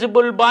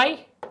divisible by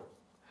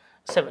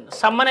 7.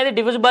 Some అనేది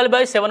divisible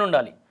by 7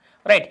 ఉండాలి,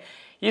 right.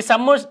 ఈ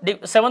some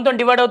 7తో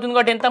divide అవుతుంది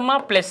కాబట్టి ఎంతమ్మా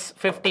ప్లస్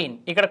 15,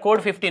 ఇక్కడ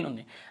కోడ్ 15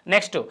 ఉంది.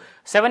 నెక్స్ట్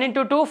 7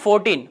 into 2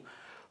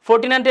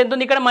 14 అంటే ఎంత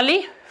ఉంది ఇక్కడ మళ్ళీ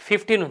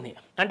 15 ఉంది.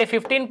 అంటే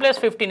 15 plus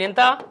 15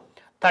 ఎంత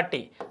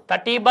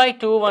 30 by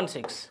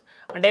 216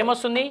 అంటే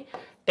ఏమొస్తుంది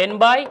 10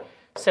 by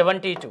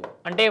 72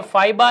 అంటే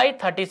 5 by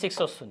 36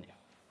 వస్తుంది,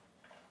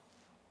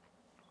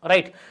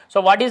 right. So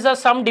what is the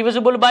sum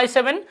divisible by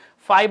 7?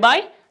 5 by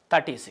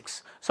 36.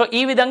 So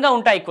ఈ విధంగా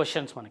ఉంటాయి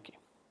క్వశ్చన్స్ మనకి.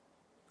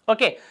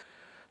 ఓకే,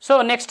 సో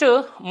నెక్స్ట్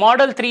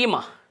మోడల్ 3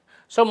 మా.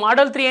 సో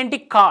మోడల్ 3 ఏంటి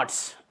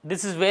cards.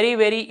 This is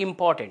very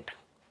important.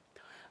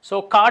 So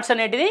cards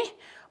అనేటిది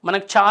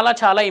మనకు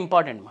చాలా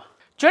ఇంపార్టెంట్ మా.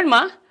 చూడండి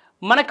మా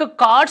మనకు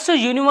కార్డ్స్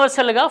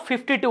యూనివర్సల్గా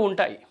 52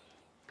 ఉంటాయి.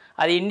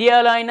 అది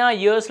ఇండియాలో అయినా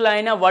యూఎస్లో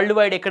అయినా వరల్డ్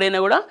వైడ్ ఎక్కడైనా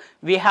కూడా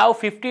we have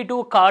 52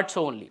 cards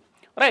only,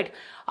 right.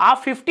 ఆ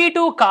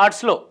 52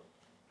 కార్డ్స్లో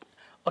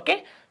okay,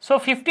 so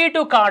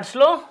 52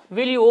 కార్డ్స్లో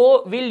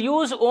will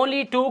use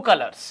only 2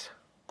 colours.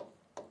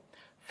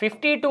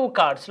 52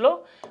 కార్డ్స్లో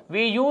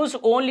we use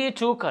only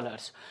 2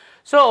 colours.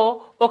 So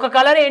ఒక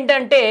కలర్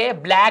ఏంటంటే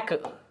బ్లాక్,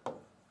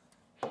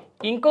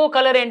 ఇంకో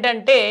కలర్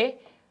ఏంటంటే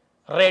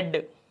రెడ్.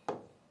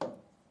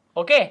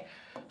 ఓకే,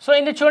 సో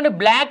ఇది చూడండి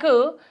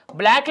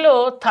బ్లాక్లో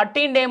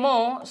 13 ఏమో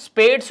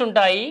స్పేడ్స్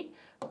ఉంటాయి,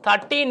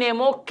 13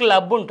 ఏమో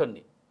క్లబ్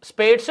ఉంటుంది,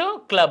 స్పేడ్స్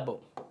క్లబ్.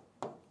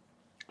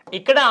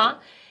 ఇక్కడ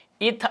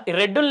ఈ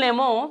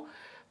రెడ్డులనేమో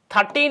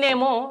 13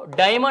 ఏమో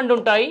డైమండ్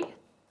ఉంటాయి,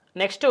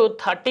 నెక్స్ట్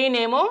 13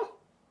 ఏమో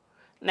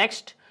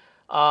నెక్స్ట్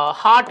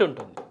హార్ట్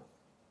ఉంటుంది,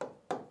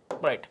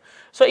 రైట్.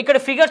 సో ఇక్కడ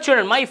ఫిగర్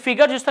చూడండి మా, ఈ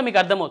ఫిగర్ చూస్తే మీకు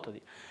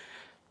అర్థమవుతుంది.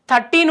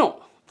 13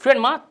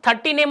 చూడండి మా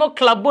 13 ఏమో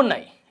క్లబ్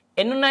ఉన్నాయి.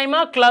 ఎన్ని ఉన్నాయి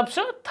మా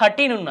క్లబ్స్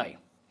 13 ఉన్నాయి.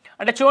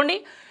 అంటే చూడండి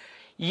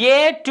ఏ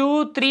 2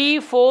 3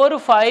 4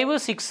 5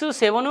 6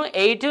 7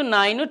 8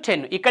 9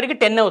 10 ఇక్కడికి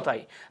 10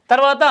 అవుతాయి.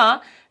 తర్వాత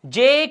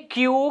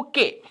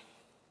జేక్యూకే.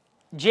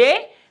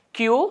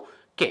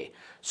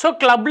 సో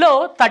క్లబ్లో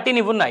 13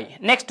 ఇవి ఉన్నాయి.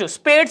 నెక్స్ట్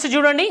స్పేడ్స్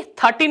చూడండి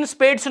 13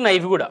 స్పేడ్స్ ఉన్నాయి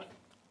ఇవి కూడా.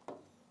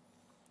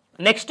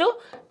 నెక్స్ట్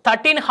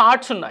 13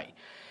 హార్ట్స్ ఉన్నాయి.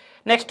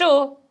 నెక్స్ట్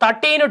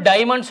 13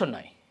 డైమండ్స్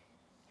ఉన్నాయి.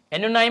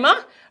 ఎన్ని ఉన్నాయమ్మా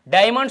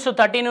డైమండ్స్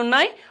 13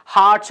 ఉన్నాయి,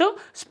 హార్ట్స్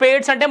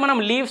స్పేడ్స్ అంటే మనం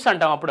లీవ్స్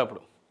అంటాం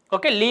అప్పుడప్పుడు,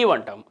 ఓకే లీవ్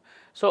అంటాం.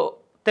 సో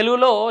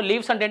తెలుగులో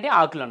లీవ్స్ అంటే ఏంటి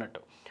ఆకులు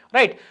అన్నట్టు,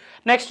 రైట్.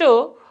 నెక్స్ట్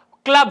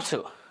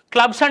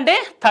క్లబ్స్ అంటే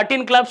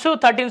 13 clubs,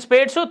 13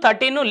 spades,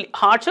 13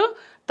 hearts,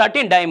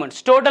 13 diamonds,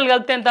 total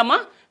కలిపితే ఎంతమ్మా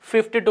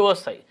 52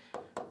 వస్తాయి.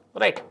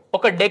 రైట్.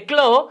 ఒక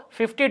డెక్లో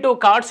 52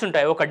 కార్డ్స్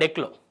ఉంటాయి ఒక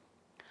డెక్లో,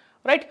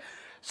 రైట్.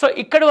 సో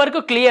ఇక్కడి వరకు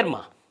క్లియర్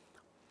మా.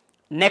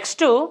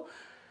 నెక్స్ట్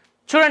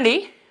చూడండి,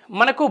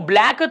 మనకు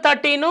బ్లాక్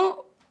 13,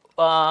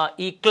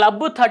 ఈ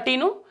క్లబ్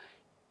 13.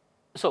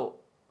 సో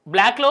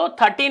బ్లాక్లో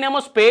 13 ఏమో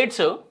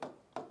స్పేడ్స్,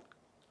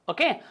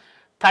 ఓకే,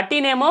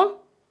 13 ఏమో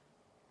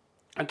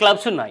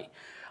క్లబ్స్ ఉన్నాయి.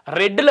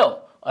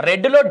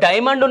 రెడ్లో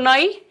డైమండ్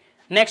ఉన్నాయి,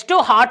 నెక్స్ట్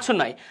హార్ట్స్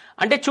ఉన్నాయి.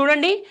 అంటే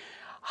చూడండి,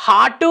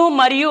 హార్ట్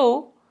మరియు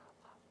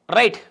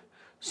right,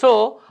 so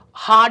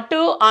heart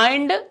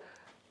and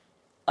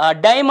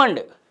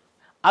diamond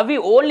అవి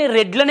ఓన్లీ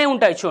రెడ్లోనే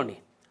ఉంటాయి.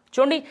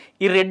 చూడండి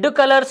ఈ రెడ్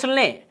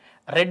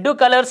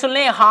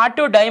కలర్స్లోనే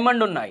హార్ట్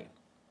డైమండ్ ఉన్నాయి,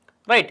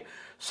 రైట్.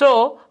 సో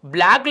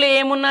బ్లాక్లో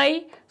ఏమున్నాయి,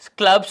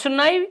 క్లబ్స్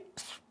ఉన్నాయి,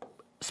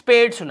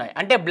 స్పేడ్స్ ఉన్నాయి.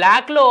 అంటే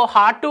బ్లాక్లో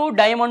హార్ట్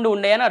డైమండ్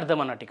ఉన్నాయని అర్థం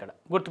అన్నట్టు ఇక్కడ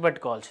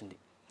గుర్తుపెట్టుకోవాల్సింది.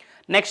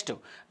 నెక్స్ట్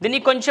దీన్ని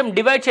కొంచెం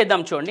డివైడ్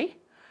చేద్దాం చూడండి.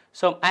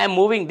 So I'm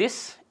moving this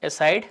a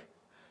side,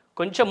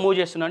 కొంచెం మూవ్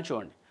చేస్తున్నాను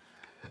చూడండి,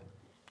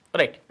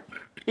 రైట్.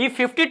 ఈ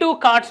 52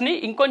 కార్డ్స్ని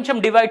ఇంకొంచెం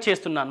divide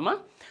చేస్తున్నానమ్మా.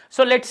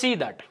 So let see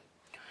that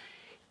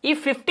ఈ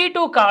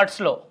 52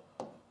 కార్డ్స్లో,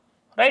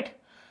 right.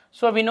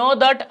 So we know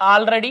that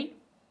already.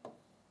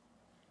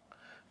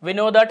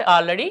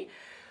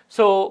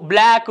 So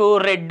black,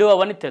 red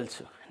అవన్నీ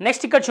తెలుసు.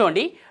 నెక్స్ట్ ఇక్కడ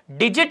చూడండి,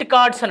 డిజిట్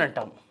కార్డ్స్ అని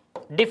అంటాం.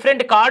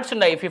 డిఫరెంట్ కార్డ్స్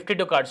ఉన్నాయి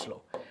 52 కార్డ్స్లో.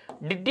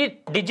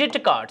 డిజిట్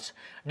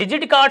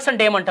కార్డ్స్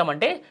అంటే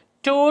ఏమంటామంటే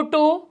 2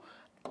 to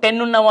 10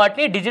 ఉన్న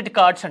వాటిని డిజిట్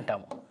కార్డ్స్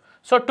అంటాము.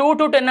 సో 2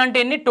 to 10 అంటే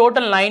ఎన్ని,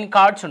 టోటల్ 9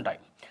 కార్డ్స్ ఉంటాయి.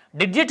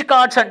 డిజిట్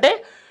కార్డ్స్ అంటే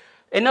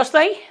ఎన్ని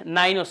వస్తాయి,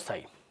 9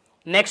 వస్తాయి.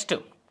 నెక్స్ట్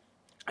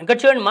ఇక్కడ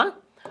చూడండి మా,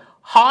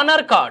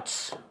 హానర్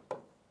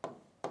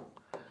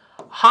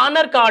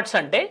కార్డ్స్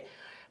అంటే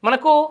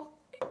మనకు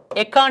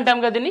ఎక్క అంటాం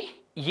కదా దీన్ని,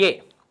 ఏ,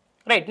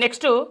 రైట్.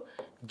 నెక్స్ట్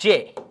జే,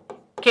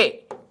 కే,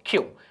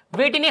 క్యూ,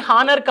 వీటిని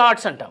హానర్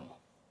కార్డ్స్ అంటాము.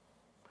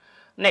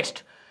 Next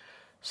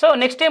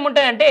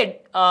ఏముంటాయంటే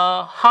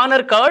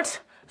honour cards.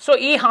 సో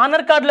ఈ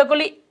హానర్ కార్డులకు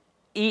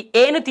ఈ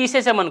ఏను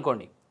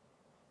తీసేసామనుకోండి,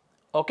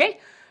 ఓకే.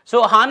 సో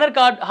హానర్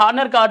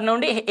కార్డ్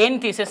నుండి ఏని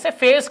తీసేస్తే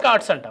ఫేస్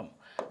కార్డ్స్ అంటాము.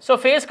 సో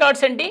ఫేస్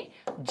కార్డ్స్ ఏంటి,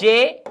 జే,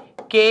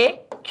 కే,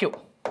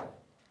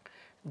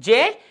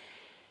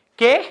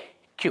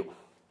 క్యూ,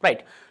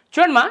 రైట్.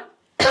 చూడండి మా,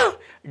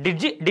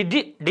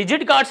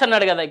 డిజిట్ కార్డ్స్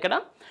అన్నాడు కదా ఇక్కడ.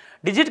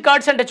 డిజిట్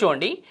కార్డ్స్ అంటే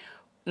చూడండి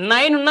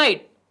 9 ఉన్నాయి,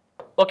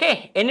 ఓకే.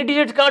 ఎన్ని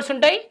డిజిట్ కార్డ్స్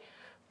ఉంటాయి,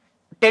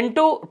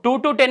 2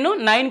 to 10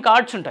 9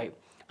 కార్డ్స్ ఉంటాయి.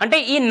 అంటే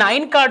ఈ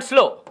 9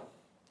 కార్డ్స్లో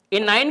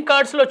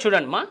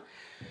చూడండి మా,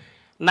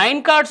 9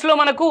 కార్డ్స్లో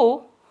మనకు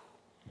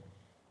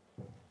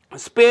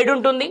స్పేడ్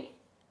ఉంటుంది,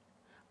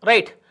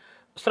 రైట్.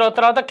 సో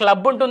తర్వాత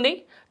క్లబ్ ఉంటుంది,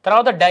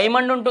 తర్వాత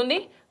డైమండ్ ఉంటుంది,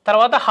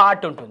 తర్వాత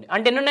హార్ట్ ఉంటుంది.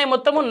 అంటే ఎన్ని ఉన్నాయి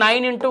మొత్తము,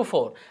 9 into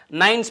 4,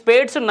 9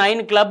 spades, 9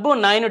 club,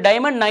 9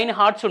 diamond, 9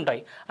 hearts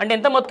ఉంటాయి. అంటే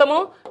ఎంత మొత్తము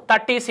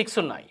 36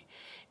 ఉన్నాయి.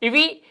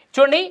 ఇవి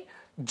చూడండి,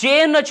 జే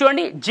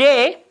చూడండి, జే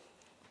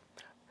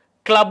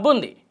క్లబ్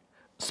ఉంది,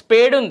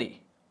 స్పేడ్ ఉంది,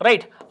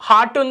 రైట్,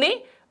 హార్ట్ ఉంది,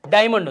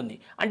 డైమండ్ ఉంది.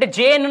 అంటే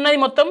జే ఎన్ని ఉన్నాయి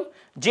మొత్తం,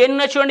 జే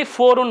ఉన్నాయి చూడండి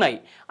 4 ఉన్నాయి.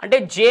 అంటే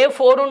జే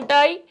 4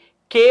 ఉంటాయి,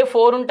 కే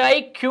 4 ఉంటాయి,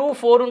 క్యూ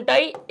 4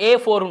 ఉంటాయి, ఏ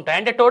 4 ఉంటాయి.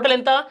 అంటే టోటల్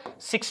ఎంత,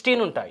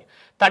 16 ఉంటాయి.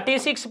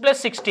 36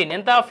 + 16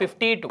 ఎంత,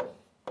 52,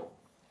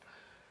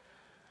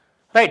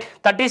 రైట్.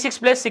 36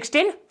 +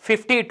 16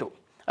 52,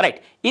 రైట్.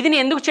 ఇది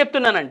నేను ఎందుకు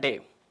చెప్తున్నానంటే,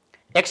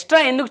 ఎక్స్ట్రా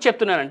ఎందుకు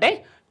చెప్తున్నానంటే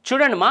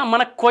చూడండి మా,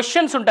 మన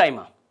క్వశ్చన్స్ ఉంటాయి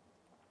మా,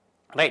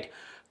 రైట్.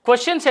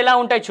 క్వశ్చన్స్ ఎలా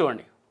ఉంటాయి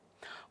చూడండి.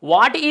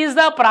 What is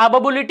the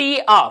probability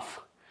of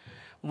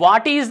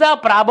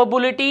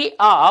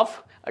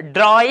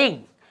drawing,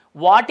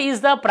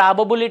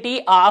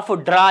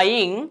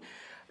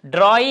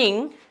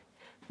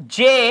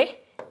 J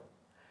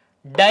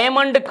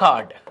diamond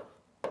card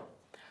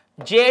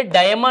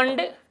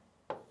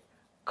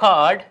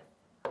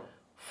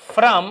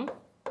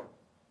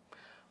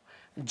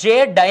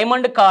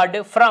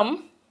from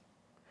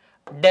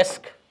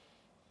desk,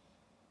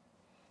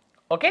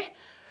 okay.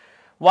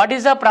 What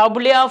is the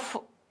probability of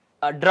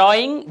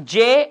drawing J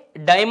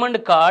diamond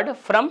card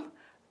from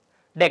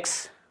desk,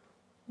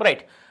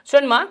 right. So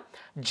ma,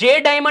 J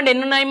diamond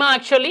ఎన్ని ఉన్నాయి మా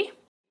actually.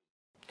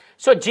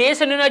 So జేస్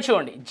ఎన్ని ఉన్నాయి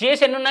చూడండి,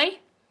 జేస్ ఎన్ని ఉన్నాయి.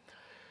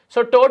 సో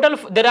టోటల్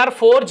దెర్ ఆర్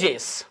 4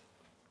 జేస్,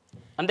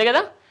 అంతే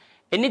కదా.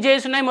 ఎన్ని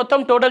జేస్ ఉన్నాయి మొత్తం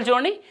టోటల్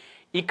చూడండి,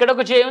 ఇక్కడ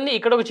ఒక జే ఉంది,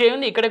 ఇక్కడ ఒక జే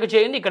ఉంది, ఇక్కడ ఒక జే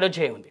ఉంది, ఇక్కడ ఒక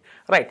జే ఉంది,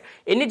 రైట్.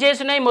 ఎన్ని జేస్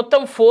ఉన్నాయి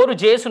మొత్తం, 4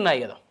 జేస్ ఉన్నాయి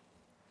కదా.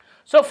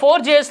 సో 4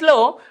 జేస్లో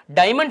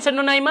డైమండ్స్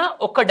ఎన్ని ఉన్నాయమ్మా,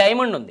 ఒక్క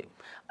డైమండ్ ఉంది.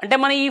 అంటే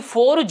మనం ఈ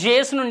 4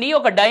 జేస్ నుండి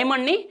ఒక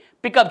డైమండ్ని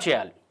పికప్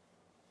చేయాలి.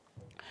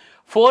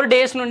 4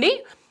 జేస్ నుండి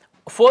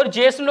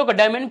ఒక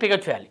డైమండ్ని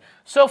పికప్ చేయాలి.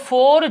 సో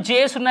 4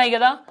 జేస్ ఉన్నాయి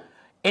కదా,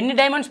 ఎన్ని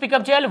డైమండ్స్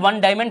పికప్ చేయాలి, 1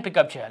 డైమండ్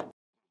పికప్ చేయాలి,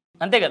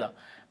 అంతే కదా.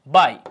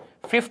 బై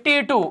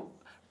 52,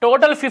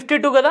 టోటల్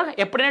 52 కదా.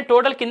 ఎప్పుడైనా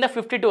టోటల్ కింద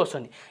 52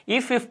 వస్తుంది. ఈ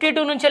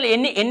 52 నుంచి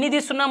ఎన్ని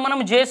తీస్తున్నాం మనం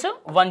జేస్,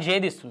 1 జే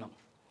తీస్తున్నాం.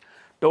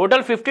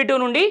 టోటల్ 52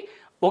 నుండి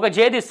ఒక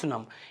జే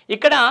తీస్తున్నాం.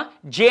 ఇక్కడ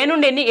జే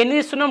నుండి ఎన్ని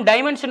తీస్తున్నాం,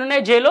 డైమండ్స్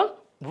ఉన్నాయి జేలో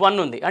 1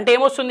 ఉంది. అంటే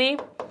ఏమొస్తుంది,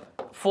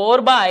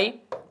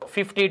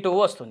 4/52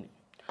 వస్తుంది.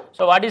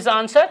 So what is the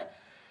answer,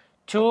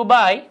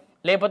 2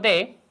 లేకపోతే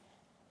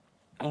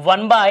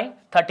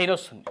 1/13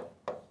 వస్తుంది.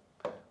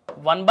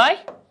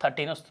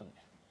 1/13 వస్తుంది.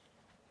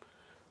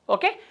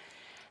 ఓకే,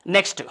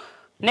 నెక్స్ట్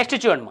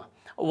చూడండి మా,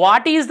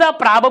 what is the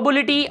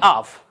probability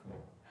of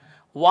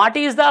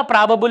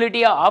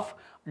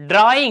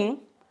drawing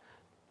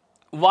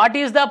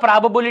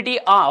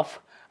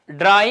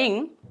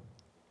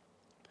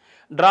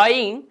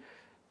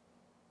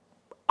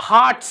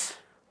hearts,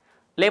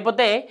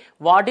 లేకపోతే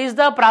what is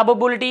the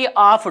probability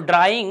of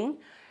drawing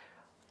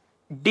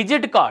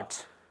digit cards.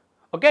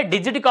 Okay,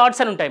 digit cards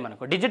అని ఉంటాయి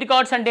మనకు. డిజిట్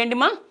కార్డ్స్ అంటే ఏంటి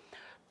మా,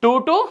 2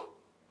 to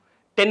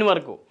 10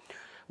 వరకు.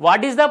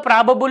 What is the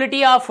probability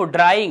of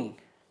drawing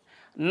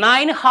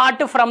 9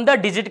 heart from the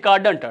digit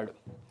card అంటాడు.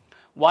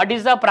 What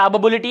is the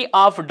probability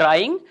of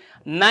drawing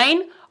 9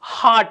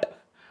 heart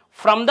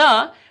from the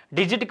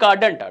digit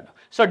card అంటాడు.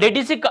 So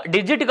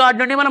digit card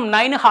నుండి మనం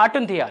 9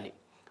 హార్ట్ని తీయాలి.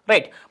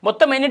 రైట్,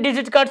 మొత్తం ఎన్ని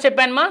డిజిట్ కార్డ్స్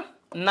చెప్పాను మా,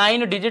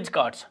 9 డిజిట్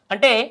కార్డ్స్.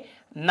 అంటే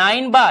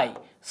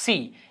 9/c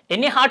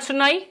ఎన్ని హార్ట్స్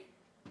ఉన్నాయి,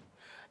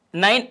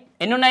 9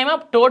 ఎన్ని ఉన్నాయి మా,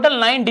 టోటల్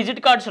 9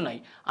 డిజిట్ కార్డ్స్ ఉన్నాయి.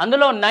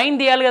 అందులో 9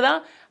 తీయాలి కదా.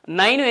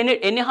 9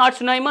 ఎన్ని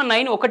హార్ట్స్ ఉన్నాయి మా,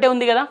 9 ఒకటే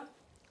ఉంది కదా.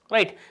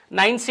 రైట్,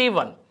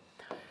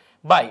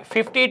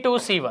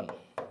 9c1/52c1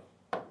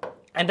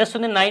 ఎంత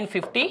వస్తుంది,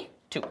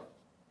 952.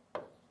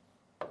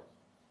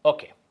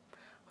 Okay,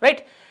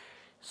 right.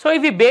 సో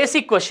ఇవి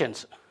బేసిక్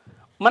క్వశ్చన్స్.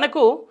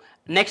 మనకు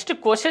నెక్స్ట్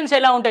క్వశ్చన్స్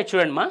ఎలా ఉంటాయి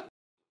చూడండి మా.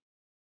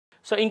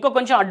 సో ఇంకో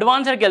కొంచెం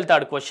అడ్వాన్స్డ్కి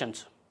వెళ్తాడు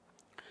క్వశ్చన్స్.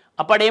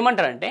 అప్పుడు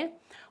ఏమంటారంటే,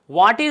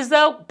 what is the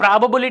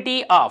probability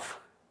of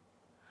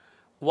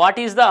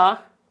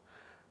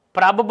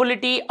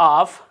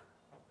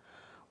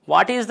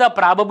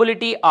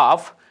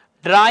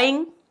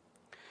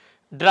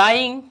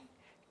drawing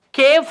k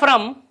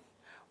from,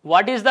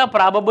 what is the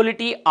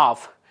probability of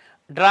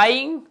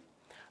drawing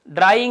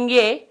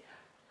a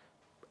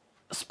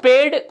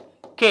spade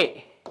k.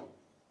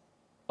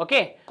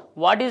 Okay,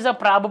 what is the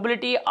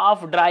probability of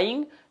drawing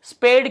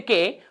spade k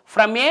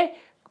from a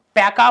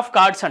pack of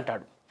cards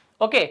అంటాడు.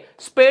 Okay,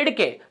 spade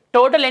కే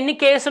total ఎన్ని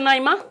case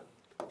ఉన్నాయి మా,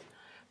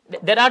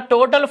 there are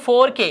total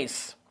 4 case.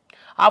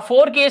 ఆ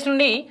 4 case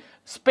నుండి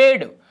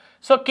spade,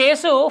 so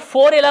case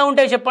 4 ఎలా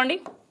ఉంటాయి చెప్పండి.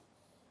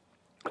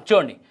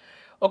 చూడండి,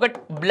 ఒక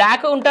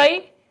బ్లాక్ ఉంటాయి,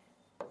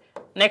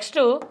 నెక్స్ట్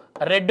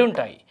రెడ్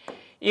ఉంటాయి.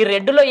 ఈ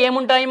రెడ్లో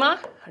ఏముంటాయి మా,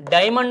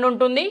 డైమండ్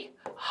ఉంటుంది,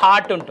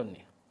 హార్ట్ ఉంటుంది,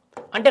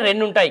 అంటే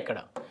 2 ఉంటాయి.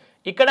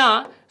 ఇక్కడ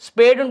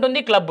స్పేడ్ ఉంటుంది,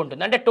 క్లబ్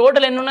ఉంటుంది. అంటే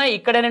టోటల్ ఎన్ని ఉన్నాయి,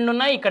 ఇక్కడ 2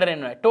 ఉన్నాయి, ఇక్కడ 2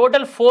 ఉన్నాయి,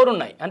 టోటల్ 4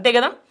 ఉన్నాయి, అంతే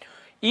కదా.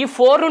 ఈ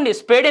 4 నుండి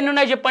స్పేడ్ ఎన్ని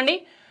ఉన్నాయి చెప్పండి,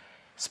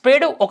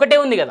 స్పేడ్ ఒకటే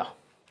ఉంది కదా.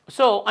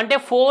 సో అంటే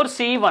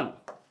 4c1.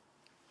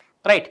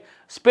 రైట్,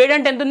 స్పేడ్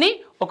అంటే ఎంత ఉంది,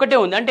 ఒకటే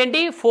ఉంది, అంటే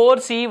ఏంటి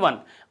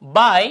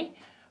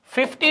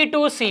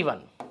 4c1/52c1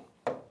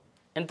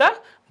 ఎంత,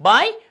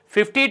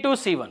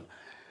 /52c1.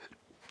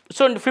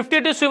 సో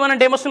 52c1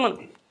 అంటే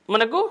ఏమొస్తుంది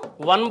మనకు,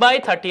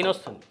 1/13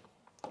 వస్తుంది.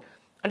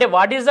 అంటే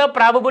what is the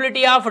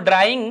probability of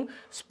drawing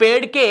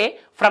spade K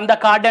from the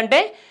card అంటే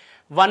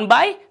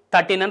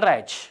 1/13 అని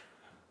రాయొచ్చు.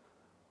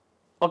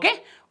 ఓకే,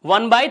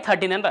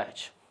 1/13 అని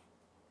రాయొచ్చు.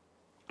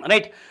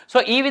 రైట్, సో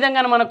ఈ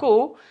విధంగా మనకు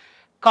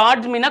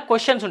కార్డ్స్ మీద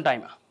క్వశ్చన్స్ ఉంటాయి.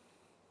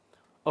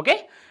 Okay,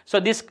 so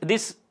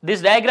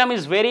this diagram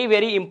is very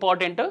very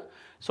important.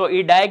 So ఈ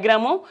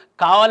డయాగ్రాము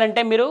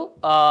కావాలంటే మీరు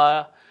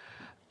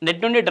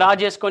నెట్ నుండి డ్రా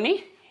చేసుకొని,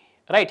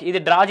 రైట్, ఇది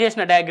డ్రా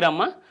చేసిన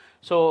డయాగ్రామా.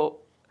 సో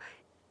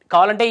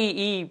కావాలంటే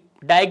ఈ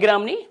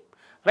డయాగ్రామ్ని,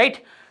 రైట్,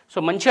 సో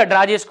మంచిగా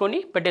డ్రా చేసుకొని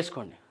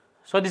పెట్టేసుకోండి.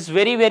 So this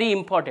very very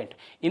important.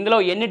 ఇందులో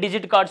ఎన్ని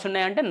డిజిట్ కార్డ్స్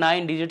ఉన్నాయంటే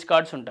 9 డిజిట్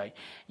కార్డ్స్ ఉంటాయి.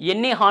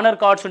 ఎన్ని హానర్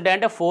కార్డ్స్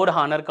ఉంటాయంటే 4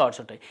 హానర్ కార్డ్స్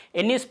ఉంటాయి.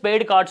 ఎన్ని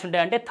స్పేడ్ కార్డ్స్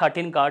ఉంటాయంటే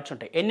 13 కార్డ్స్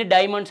ఉంటాయి. ఎన్ని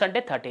డైమండ్స్ అంటే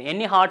 13,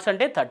 ఎన్ని హార్ట్స్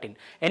అంటే 13,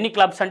 ఎన్ని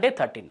క్లబ్స్ అంటే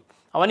 13.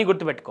 అవన్నీ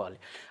గుర్తుపెట్టుకోవాలి.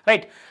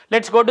 Right,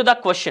 let's go to the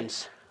questions.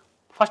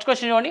 First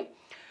question చూడండి.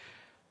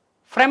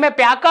 From A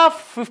pack of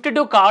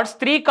 52 cards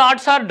 3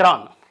 cards are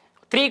drawn.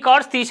 3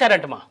 cards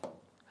తీశారంటమా.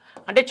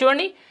 అంటే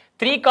చూడండి,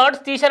 3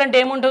 కార్డ్స్ తీశారంటే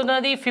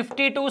ఏముంటుంది,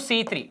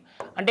 52c3.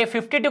 అంటే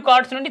 52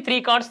 కార్డ్స్ నుండి 3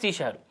 కార్డ్స్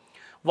తీశారు.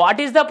 What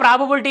is the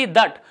probability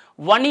that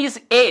 1 is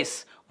ace,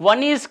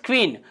 1 is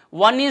queen,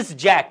 1 is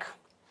Jack.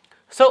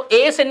 So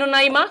ace ఎన్ని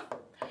ఉన్నాయి మా,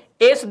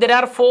 ఏస్ there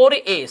are 4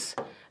 ace.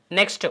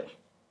 Next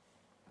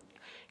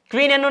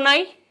queen ఎన్ని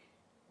ఉన్నాయి,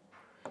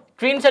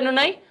 క్వీన్స్ ఎన్ని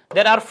ఉన్నాయి,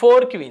 దెర్ ఆర్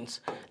 4 క్వీన్స్.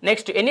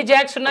 నెక్స్ట్ ఎన్ని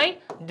జాక్స్ ఉన్నాయి,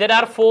 దెర్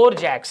ఆర్ 4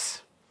 జాక్స్.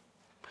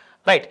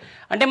 రైట్,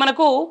 అంటే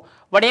మనకు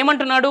వాడు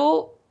ఏమంటున్నాడు,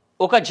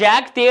 ఒక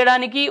జాక్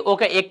తీయడానికి,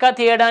 ఒక ఎక్క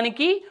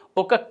తీయడానికి,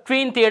 ఒక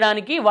క్వీన్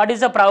తీయడానికి వాట్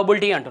ఈస్ ద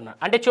ప్రాబబిలిటీ అంటున్నాడు.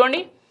 అంటే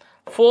చూడండి,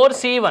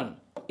 4c1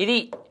 ఇది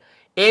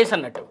ఏస్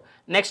అన్నట్టు.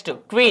 Next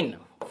queen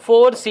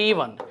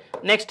 4c1,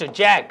 next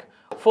Jack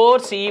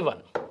 4c1,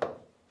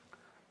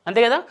 అంతే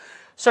కదా.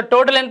 సో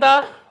టోటల్ ఎంత,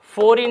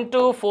 4 ×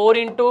 4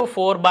 ×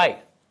 4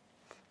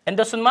 ఎంత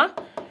వస్తుందమ్మా,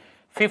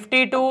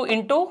 52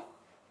 ఇంటూ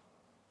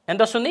ఎంత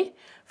వస్తుంది,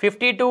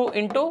 52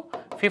 ×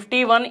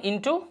 51 ×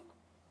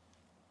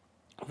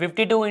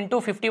 52 ×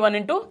 51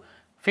 ×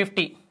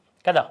 50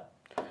 కదా.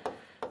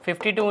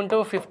 52 ×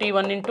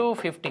 51 ×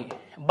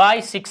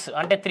 50/6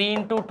 అంటే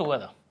 3 × 2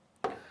 కదా.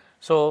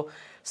 సో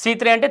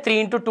C3 అంటే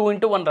 3 × 2 ×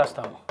 1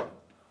 రాస్తాము.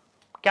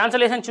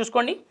 క్యాన్సలేషన్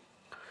చూసుకోండి.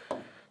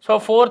 So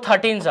 4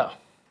 13s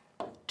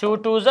 2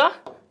 2s are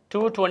 2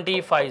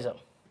 25s are.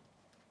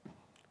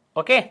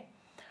 Okay,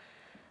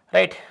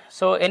 right.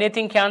 So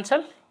anything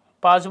cancel,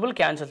 possible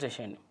cancel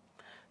చేసేయండి.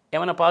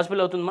 ఏమైనా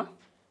పాసిబుల్ అవుతుందమ్మా?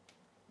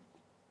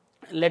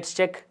 Let's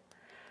check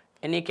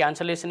any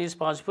cancellation is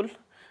possible.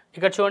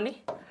 ఇక్కడ చూడండి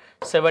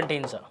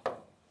 17s are.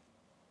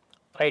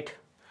 రైట్.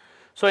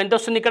 సో ఎంత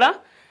వస్తుంది ఇక్కడ?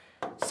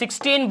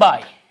 16 by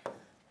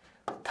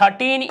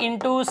 13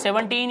 into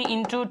 17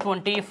 into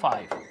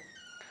 25.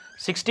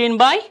 16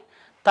 by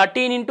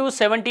 13 into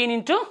 17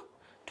 into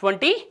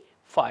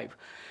 25.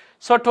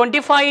 So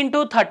 25 into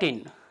 13.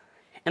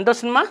 ఎంత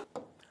వస్తుందమ్మా?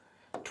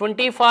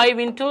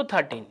 25 into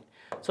 13.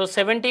 So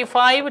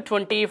 75,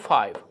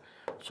 25.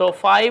 So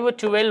 5,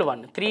 12,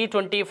 1,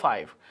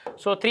 325.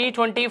 So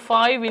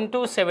 325 into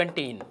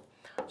 17.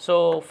 So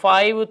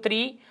 5,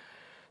 3.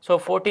 So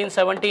 14,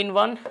 17,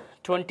 1,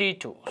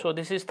 22. So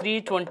this is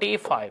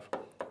 325.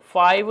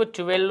 5,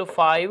 12,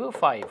 5,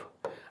 5.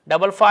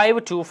 5,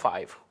 5, 2,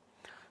 5.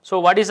 So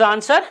what is the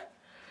answer?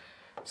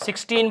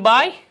 16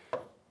 by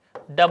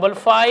 5,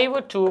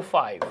 5, 2,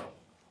 5.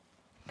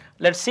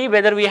 Let's see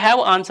whether we have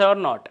answer or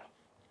not.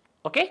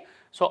 Okay.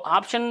 So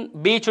option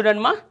B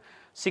chudandma,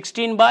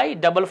 16 by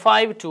 5,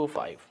 5, 2,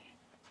 5.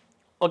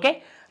 Okay.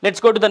 Let's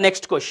go to the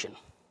next question.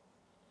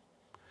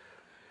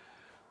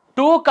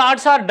 2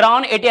 cards are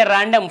drawn at a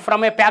random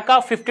from a pack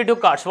of 52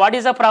 cards. What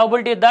is the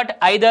probability that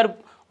either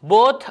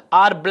both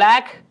are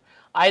black,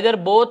 either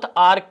both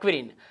are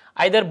queen?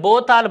 Either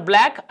both are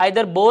black,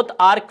 either both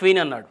are queen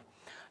అన్నాడు.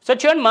 So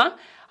చూడండి మా,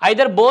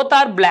 either both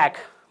are black.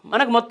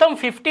 మనకు మొత్తం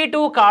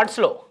 52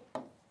 కార్డ్స్లో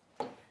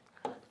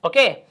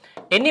okay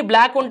ఎన్ని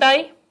black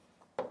ఉంటాయి?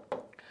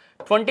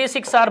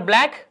 26 are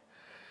black.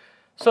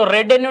 So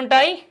red ఎన్ని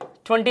ఉంటాయి?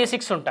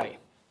 26 ఉంటాయి.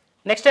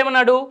 నెక్స్ట్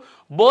ఏమన్నాడు?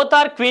 బోత్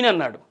ఆర్ క్వీన్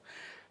అన్నాడు.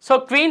 సో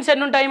క్వీన్స్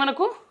ఎన్ని ఉంటాయి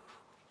మనకు?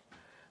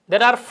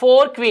 దెర్ ఆర్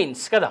 4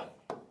 క్వీన్స్ కదా.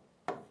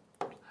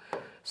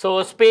 So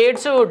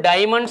spades,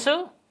 diamonds,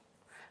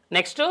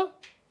 next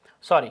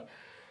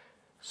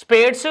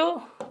spades,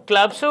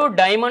 clubs,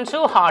 diamonds,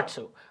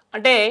 hearts.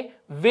 అంటే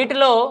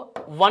వీటిలో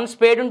 1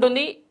 స్పేడ్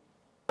ఉంటుంది,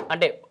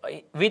 అంటే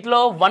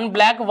వీటిలో 1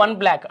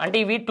 బ్లాక్ అంటే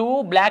ఇవి 2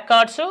 black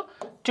cards,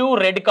 2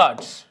 red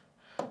cards.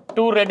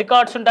 2 red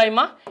cards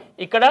ఉంటాయమ్మా,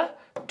 ఇక్కడ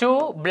 2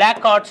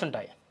 బ్లాక్ కార్డ్స్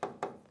ఉంటాయి.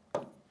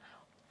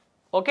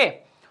 ఓకే.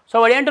 సో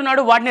వాడు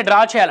ఏంటున్నాడు? వాటిని డ్రా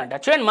చేయాలంట.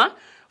 చూడండి మా,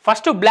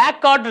 ఫస్ట్ బ్లాక్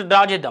కార్డ్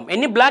డ్రా చేద్దాం.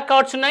 ఎన్ని బ్లాక్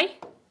కార్డ్స్ ఉన్నాయి?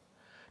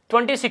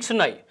 26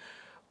 ఉన్నాయి.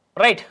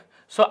 Right.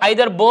 So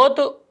either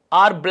both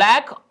are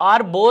black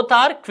are both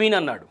are queen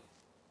అన్నాడు.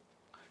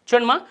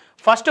 చూడండి మా,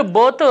 first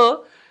both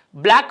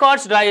black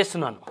cards draw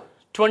చేస్తున్నాను.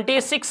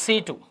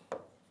 26C2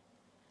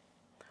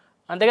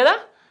 అంతే కదా.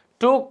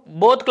 2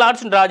 బోత్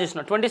కార్డ్స్ డ్రా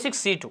చేస్తున్నాను.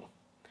 26C2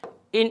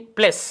 ఇన్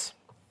ప్లస్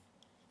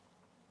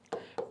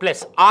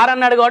ఆర్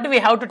అన్నాడు కాబట్టి we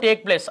have to take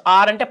plus.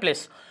 Are అంటే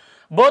ప్లస్.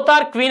 బోత్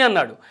ఆర్ క్వీన్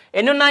అన్నాడు.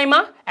 ఎన్ని ఉన్నాయమ్మా?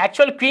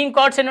 యాక్చువల్ క్వీన్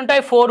కార్డ్స్ ఎన్ని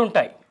ఉంటాయి? 4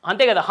 ఉంటాయి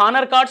అంతే కదా.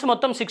 హానర్ కార్డ్స్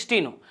మొత్తం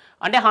 16.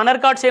 అంటే హానర్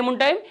కార్డ్స్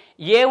ఏముంటాయి?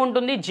 ఏ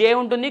ఉంటుంది, జే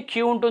ఉంటుంది,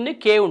 క్యూ ఉంటుంది,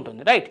 కే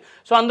ఉంటుంది. రైట్.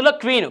 సో అందులో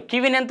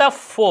క్వీన్ ఎంత?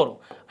 4.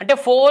 అంటే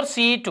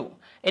 4C2.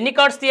 ఎన్ని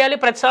కార్డ్స్ తీయాలి?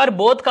 ప్రతిసారి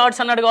బోత్ కార్డ్స్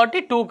అన్నాడు కాబట్టి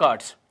 2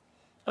 కార్డ్స్.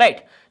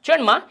 రైట్.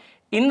 చూడండి మా,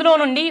 ఇందులో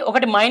నుండి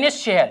ఒకటి మైనస్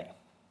చేయాలి.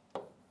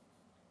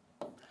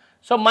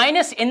 సో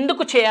మైనస్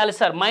ఎందుకు చేయాలి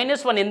సార్?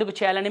 -1 ఎందుకు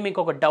చేయాలని మీకు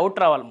ఒక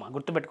డౌట్ రావాలమ్మా,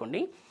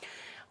 గుర్తుపెట్టుకోండి.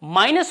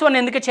 -1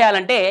 ఎందుకు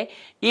చేయాలంటే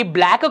ఈ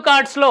black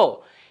కార్డ్స్లో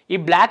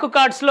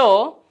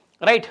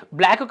right,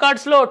 black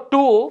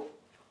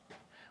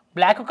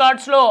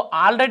కార్డ్స్లో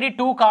already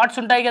 2 cards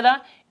ఉంటాయి కదా.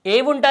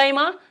 ఏవి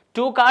ఉంటాయమ్మా?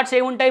 2 కార్డ్స్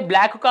ఏముంటాయి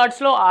బ్లాక్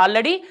కార్డ్స్లో?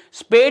 ఆల్రెడీ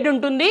స్పేడ్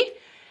ఉంటుంది,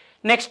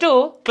 నెక్స్ట్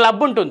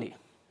క్లబ్ ఉంటుంది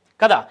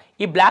కదా.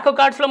 ఈ బ్లాక్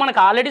కార్డ్స్లో మనకు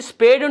ఆల్రెడీ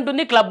స్పేడ్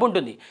ఉంటుంది, క్లబ్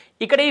ఉంటుంది.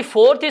 ఇక్కడ ఈ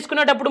 4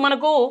 తీసుకునేటప్పుడు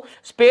మనకు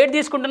స్పేడ్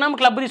తీసుకుంటున్నాం,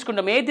 క్లబ్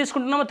తీసుకుంటాం, ఏది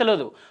తీసుకుంటున్నామో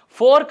తెలియదు.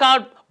 4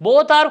 కార్డ్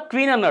బోత్ ఆర్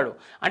క్వీన్ అన్నాడు.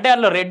 అంటే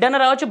అందులో రెడ్ అన్న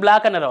రావచ్చు,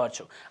 బ్లాక్ అన్న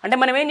రావచ్చు. అంటే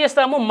మనం ఏం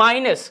చేస్తాము?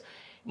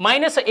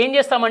 మైనస్ ఏం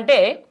చేస్తామంటే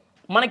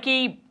మనకి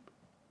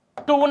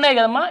 2 ఉన్నాయి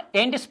కదమ్మా.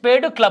 ఏంటి?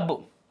 Spade, club.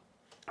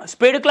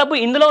 స్పేడ్, క్లబ్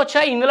ఇందులో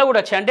వచ్చాయి, ఇందులో కూడా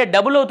వచ్చాయి. అంటే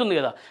డబుల్ అవుతుంది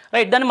కదా.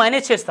 రైట్. దాన్ని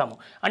మైనస్ చేస్తాము.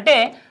 అంటే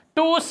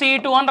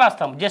 2C2 అని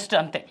రాస్తాము, జస్ట్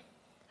అంతే.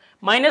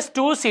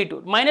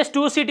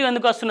 -2C2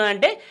 ఎందుకు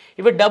వస్తున్నాయంటే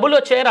ఇవి డబుల్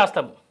వచ్చాయి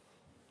రాస్తాము.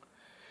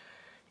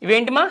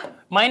 ఇవేంటిమా?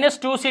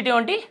 -2C2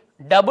 అంటే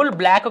డబుల్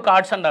బ్లాక్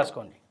కార్డ్స్ అని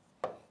రాసుకోండి.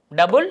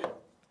 Double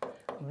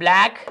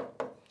black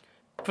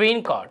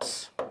queen cards.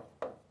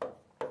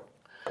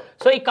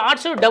 So ఈ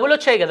కార్డ్స్ డబుల్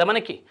వచ్చాయి కదా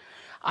మనకి.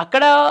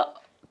 అక్కడ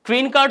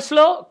క్వీన్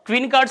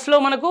కార్డ్స్లో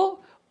మనకు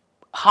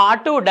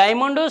హార్ట్,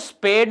 డైమండ్,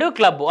 స్పేడ్,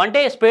 క్లబ్. అంటే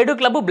స్పేడ్,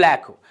 క్లబ్,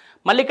 బ్లాక్.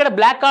 మళ్ళీ ఇక్కడ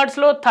బ్లాక్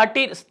కార్డ్స్లో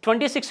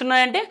 26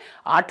 ఉన్నాయంటే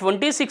ఆ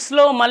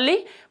 26లో మళ్ళీ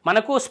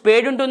మనకు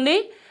స్పేడ్ ఉంటుంది,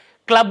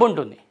 క్లబ్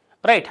ఉంటుంది.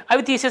 రైట్.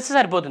 అవి తీసేస్తే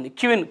సరిపోతుంది,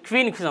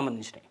 క్వీన్కి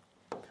సంబంధించినవి.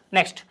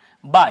 Next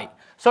bye.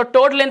 సో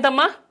టోటల్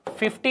ఎంతమ్మా?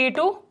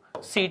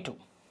 52C2.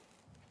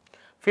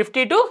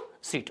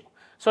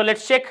 సో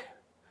లెట్స్ చెక్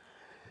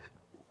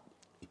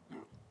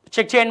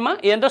చేయండి మా.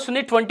 ఎంత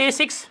వస్తుంది?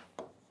 26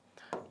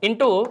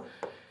 ఇంటూ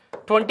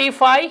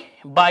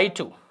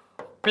 25/2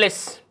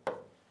 ప్లస్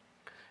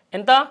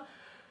ఎంత?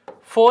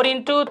 4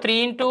 into 3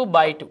 into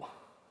by 2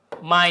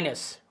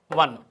 minus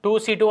 1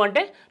 2c2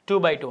 అంటే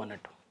 2/2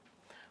 అన్నట్టు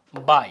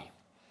బై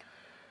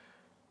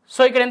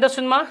సో ఇక్కడ ఎంత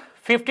వస్తుంది మా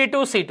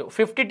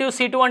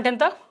 52c2 అంటే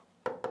ఎంత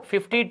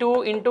 52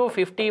 into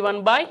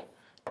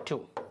 51/2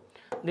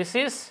 this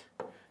is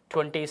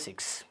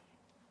 26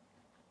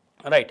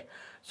 right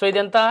so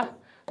ఇదెంత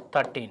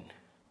 13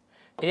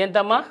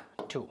 ఇదెంతమ్మా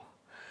 2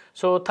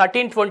 సో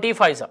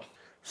 1325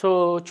 సో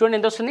చూడండి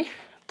ఎంత వస్తుంది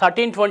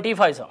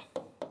 1325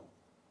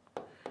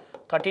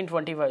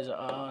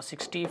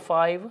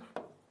 65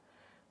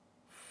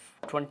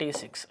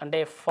 26 అంటే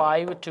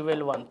 5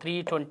 12 1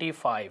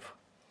 325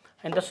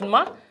 ఎంత వస్తుంది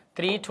మా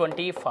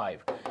 325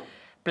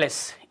 ప్లస్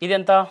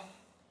ఇదెంత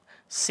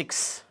 6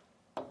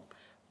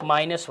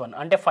 మైనస్ 1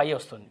 అంటే 5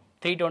 వస్తుంది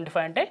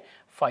 325 అంటే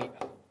 5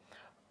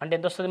 అంటే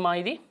ఎంత వస్తుంది మా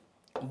ఇది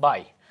బై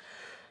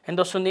ఎంత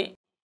వస్తుంది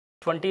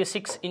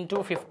 26 into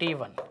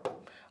 51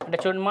 అంటే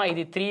చూడండి మా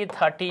ఇది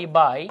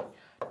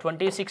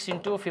 330/26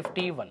 into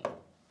 51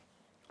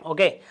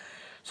 ఓకే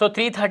సో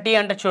 330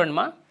 అంటే చూడండి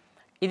మా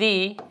ఇది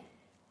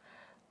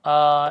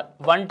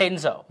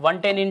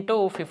 110 into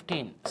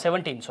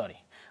 17 sorry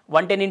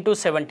 110 into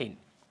 17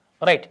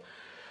 right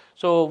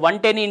so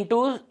 110 into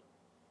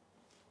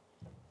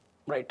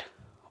right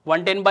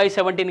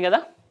 110/17 కదా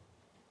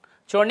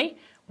చూడండి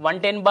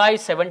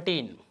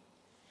 110/17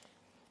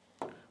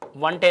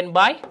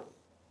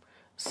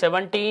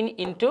 110/17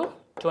 into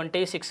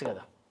 26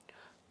 కదా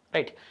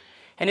రైట్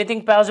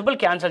ఎనీథింగ్ పాసిబుల్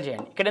క్యాన్సిల్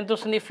చేయండి ఇక్కడ ఎంత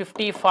వస్తుంది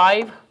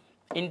 55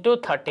 into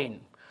 13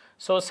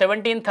 సో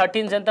 17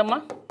 13 ఎంతమ్మా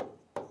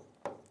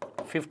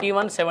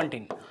 51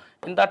 17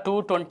 ఎంత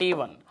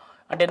 221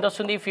 అంటే ఎంత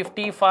వస్తుంది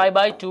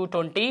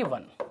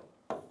 55/221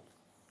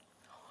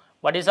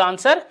 వాట్ ఈస్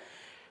ఆన్సర్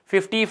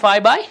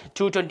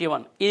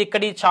 55/221 ఇది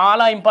ఇక్కడ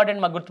చాలా ఇంపార్టెంట్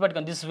మాకు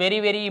గుర్తుపెట్టుకోండి this very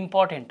very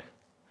important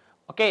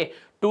okay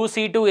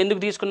 2c2 ఎందుకు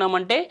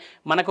తీసుకున్నామంటే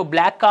మనకు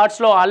బ్లాక్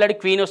కార్డ్స్లో ఆల్రెడీ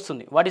క్వీన్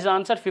వస్తుంది what is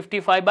answer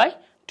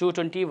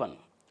 55/221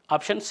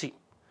 option C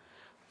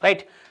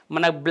right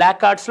మన బ్లాక్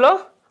కార్డ్స్లో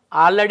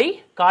ఆల్రెడీ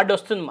కార్డ్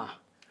వస్తుంది మా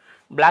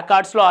బ్లాక్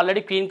కార్డ్స్లో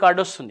ఆల్రెడీ క్వీన్ కార్డ్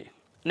వస్తుంది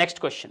next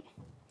question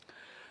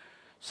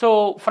so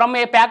from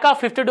A pack of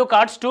 52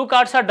 cards 2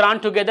 cards are drawn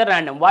together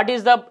random what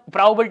is the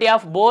probability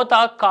of both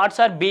our cards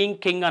are being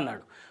king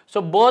అన్నాడు so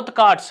both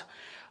cards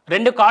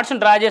రెండు కార్డ్స్ని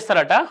draw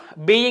చేస్తారట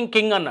being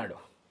king అన్నాడు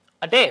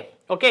అంటే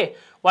okay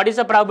what is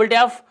the probability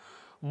of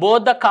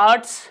both the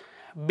cards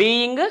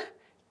being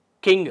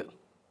king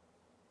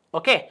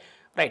okay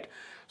right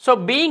so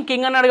being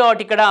king అన్నాడు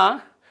కాబట్టి ఇక్కడ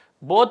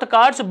both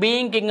cards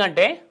being king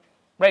అంటే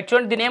right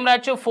చూడండి దీని ఏం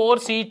రాయొచ్చు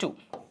 4c2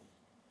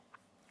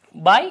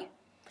 by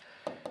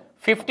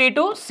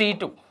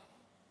 52c2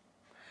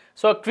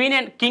 so queen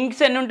and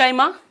Kings ఎన్ని ఉంటాయి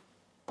మా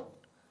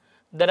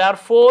దెర్ ఆర్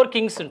 4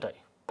 కింగ్స్ ఉంటాయి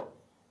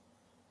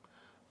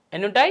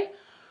ఎన్ని ఉంటాయి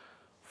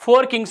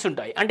 4 కింగ్స్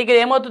ఉంటాయి అంటే ఇక్కడ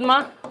ఏమవుతుంది మా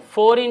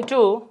 4 into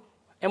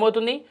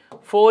ఏమవుతుంది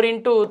 4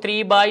 into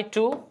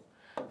 3/2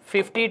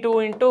 52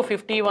 into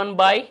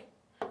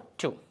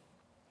 51/2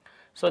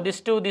 so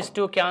this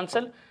two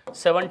cancel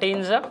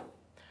 17s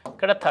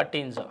ఇక్కడ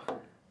 13s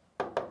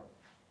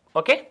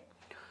ఓకే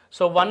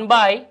సో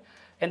 1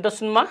 ఎంత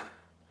వస్తుంది మా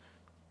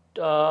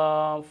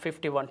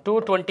 51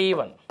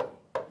 221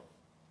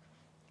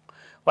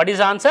 వాట్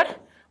ఈస్ ఆన్సర్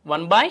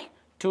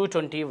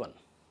 1/221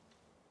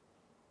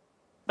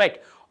 రైట్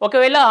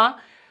ఒకవేళ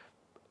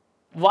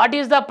what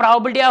is the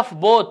probability of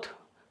both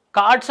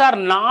cards are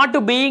not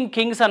being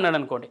Kings అన్నాడు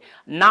అనుకోండి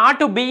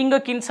నాట్ బీయింగ్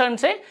కింగ్స్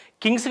అంటే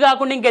కింగ్స్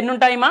కాకుండా ఇంకెన్ని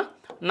ఉంటాయమ్మా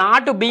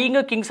నాట్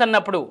బీయింగ్ కింగ్స్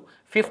అన్నప్పుడు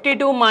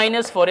 52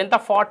 - 4 ఎంత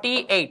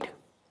 48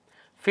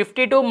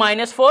 52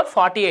 - 4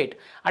 48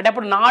 అంటే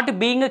అప్పుడు నాట్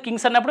బీయింగ్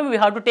కింగ్స్ అన్నప్పుడు we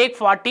have to take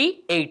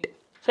 48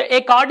 so A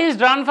card is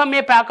drawn from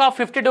A pack of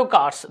 52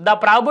 cards the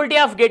probability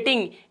of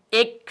getting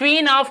a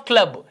queen of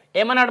club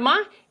ఏమన్నాడమ్మా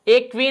A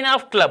queen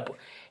of club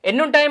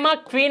ఎన్ని ఉంటాయమ్మా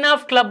queen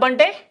of club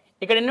అంటే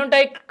ఇక్కడ ఎన్ని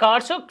ఉంటాయి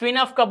cards queen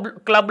of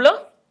క్లబ్లో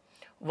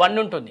 1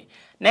 ఉంటుంది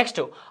next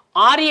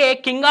are a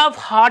king of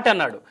heart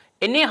అన్నాడు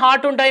ఎన్ని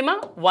heart ఉంటాయమ్మా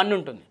 1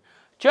 ఉంటుంది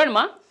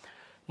చూడమ్మా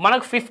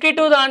మనకు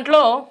 52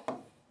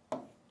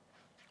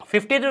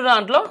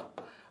 దాంట్లో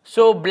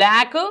సో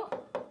బ్లాక్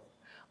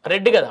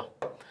రెడ్ కదా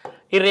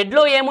ఈ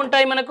రెడ్లో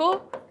ఏముంటాయి మనకు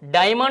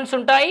డైమండ్స్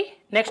ఉంటాయి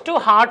నెక్స్ట్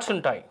హార్ట్స్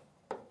ఉంటాయి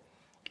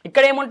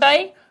ఇక్కడ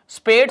ఏముంటాయి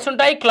స్పేడ్స్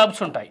ఉంటాయి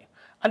క్లబ్స్ ఉంటాయి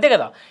అంతే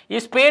కదా ఈ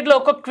స్పేడ్లో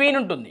ఒక క్వీన్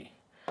ఉంటుంది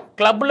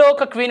క్లబ్లో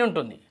ఒక క్వీన్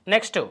ఉంటుంది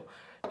నెక్స్ట్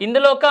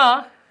ఇందులో ఒక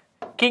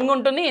కింగ్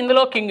ఉంటుంది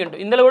ఇందులో కింగ్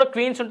ఉంటుంది ఇందులో కూడా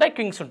క్వీన్స్ ఉంటాయి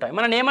కింగ్స్ ఉంటాయి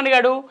మనం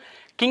ఏమడిగాడు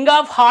కింగ్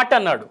ఆఫ్ హార్ట్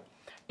అన్నాడు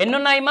ఎన్ని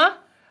ఉన్నాయమ్మా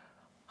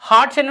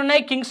హార్ట్స్ ఎన్ని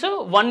ఉన్నాయి కింగ్స్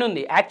 1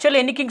 ఉంది యాక్చువల్లీ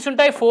ఎన్ని కింగ్స్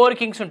ఉంటాయి 4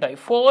 కింగ్స్ ఉంటాయి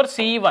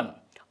 4c1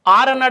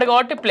 ఆర్ అన్నాడు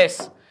కాబట్టి plus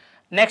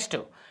next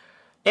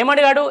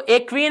ఏమడిగాడు A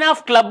queen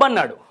of club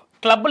అన్నాడు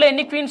క్లబ్లో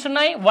ఎన్ని క్వీన్స్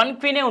ఉన్నాయి 1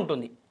 క్వీనే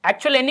ఉంటుంది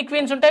యాక్చువల్ ఎన్ని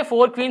క్వీన్స్ ఉంటాయి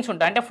 4 క్వీన్స్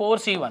ఉంటాయి అంటే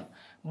 4c1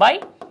 by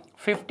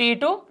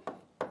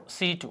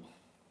 52c2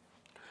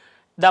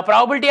 the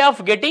probability of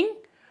getting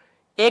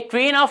a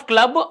queen of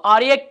club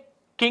are a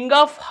king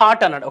of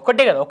heart అన్నాడు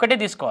ఒకటే కదా ఒకటే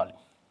తీసుకోవాలి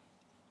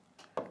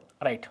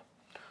రైట్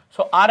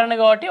సో ఆర్ అన్న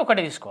కాబట్టి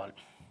ఒకటే తీసుకోవాలి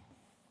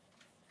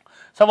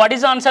so what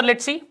is answer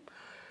let's see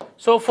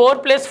so 4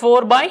 +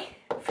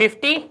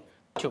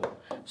 4/52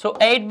 so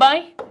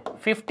 8/2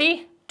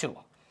 52.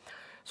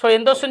 So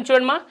ఎంత వస్తుంది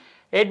చూడమ్మా,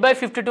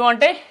 8/52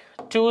 అంటే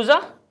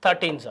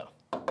 2s13s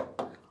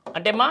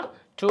అంటే మా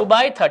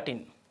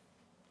 2/13.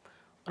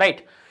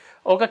 రైట్.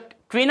 ఒక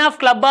queen of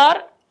club are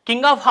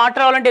king of heart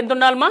రావాలంటే ఎంత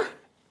ఉండాలమ్మా,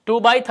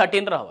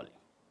 2/13 రావాలి.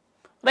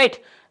 Right.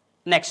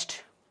 Next,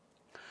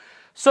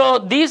 so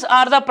these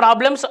are the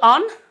problems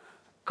on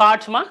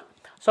cards మా.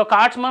 సో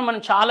కార్డ్స్ మనం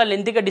చాలా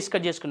లెంతీగా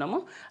డిస్కస్ చేసుకున్నాము.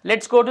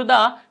 Let's go to the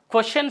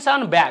questions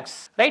on bags.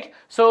 Right.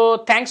 So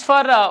thanks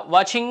for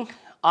watching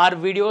our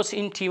videos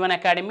in T1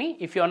 Academy.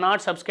 If you are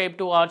not subscribed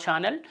to our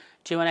channel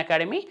T1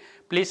 Academy,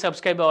 please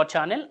subscribe our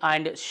channel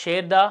and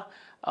share the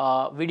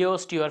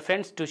videos to your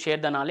friends to share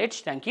the knowledge.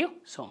 Thank you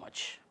so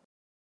much.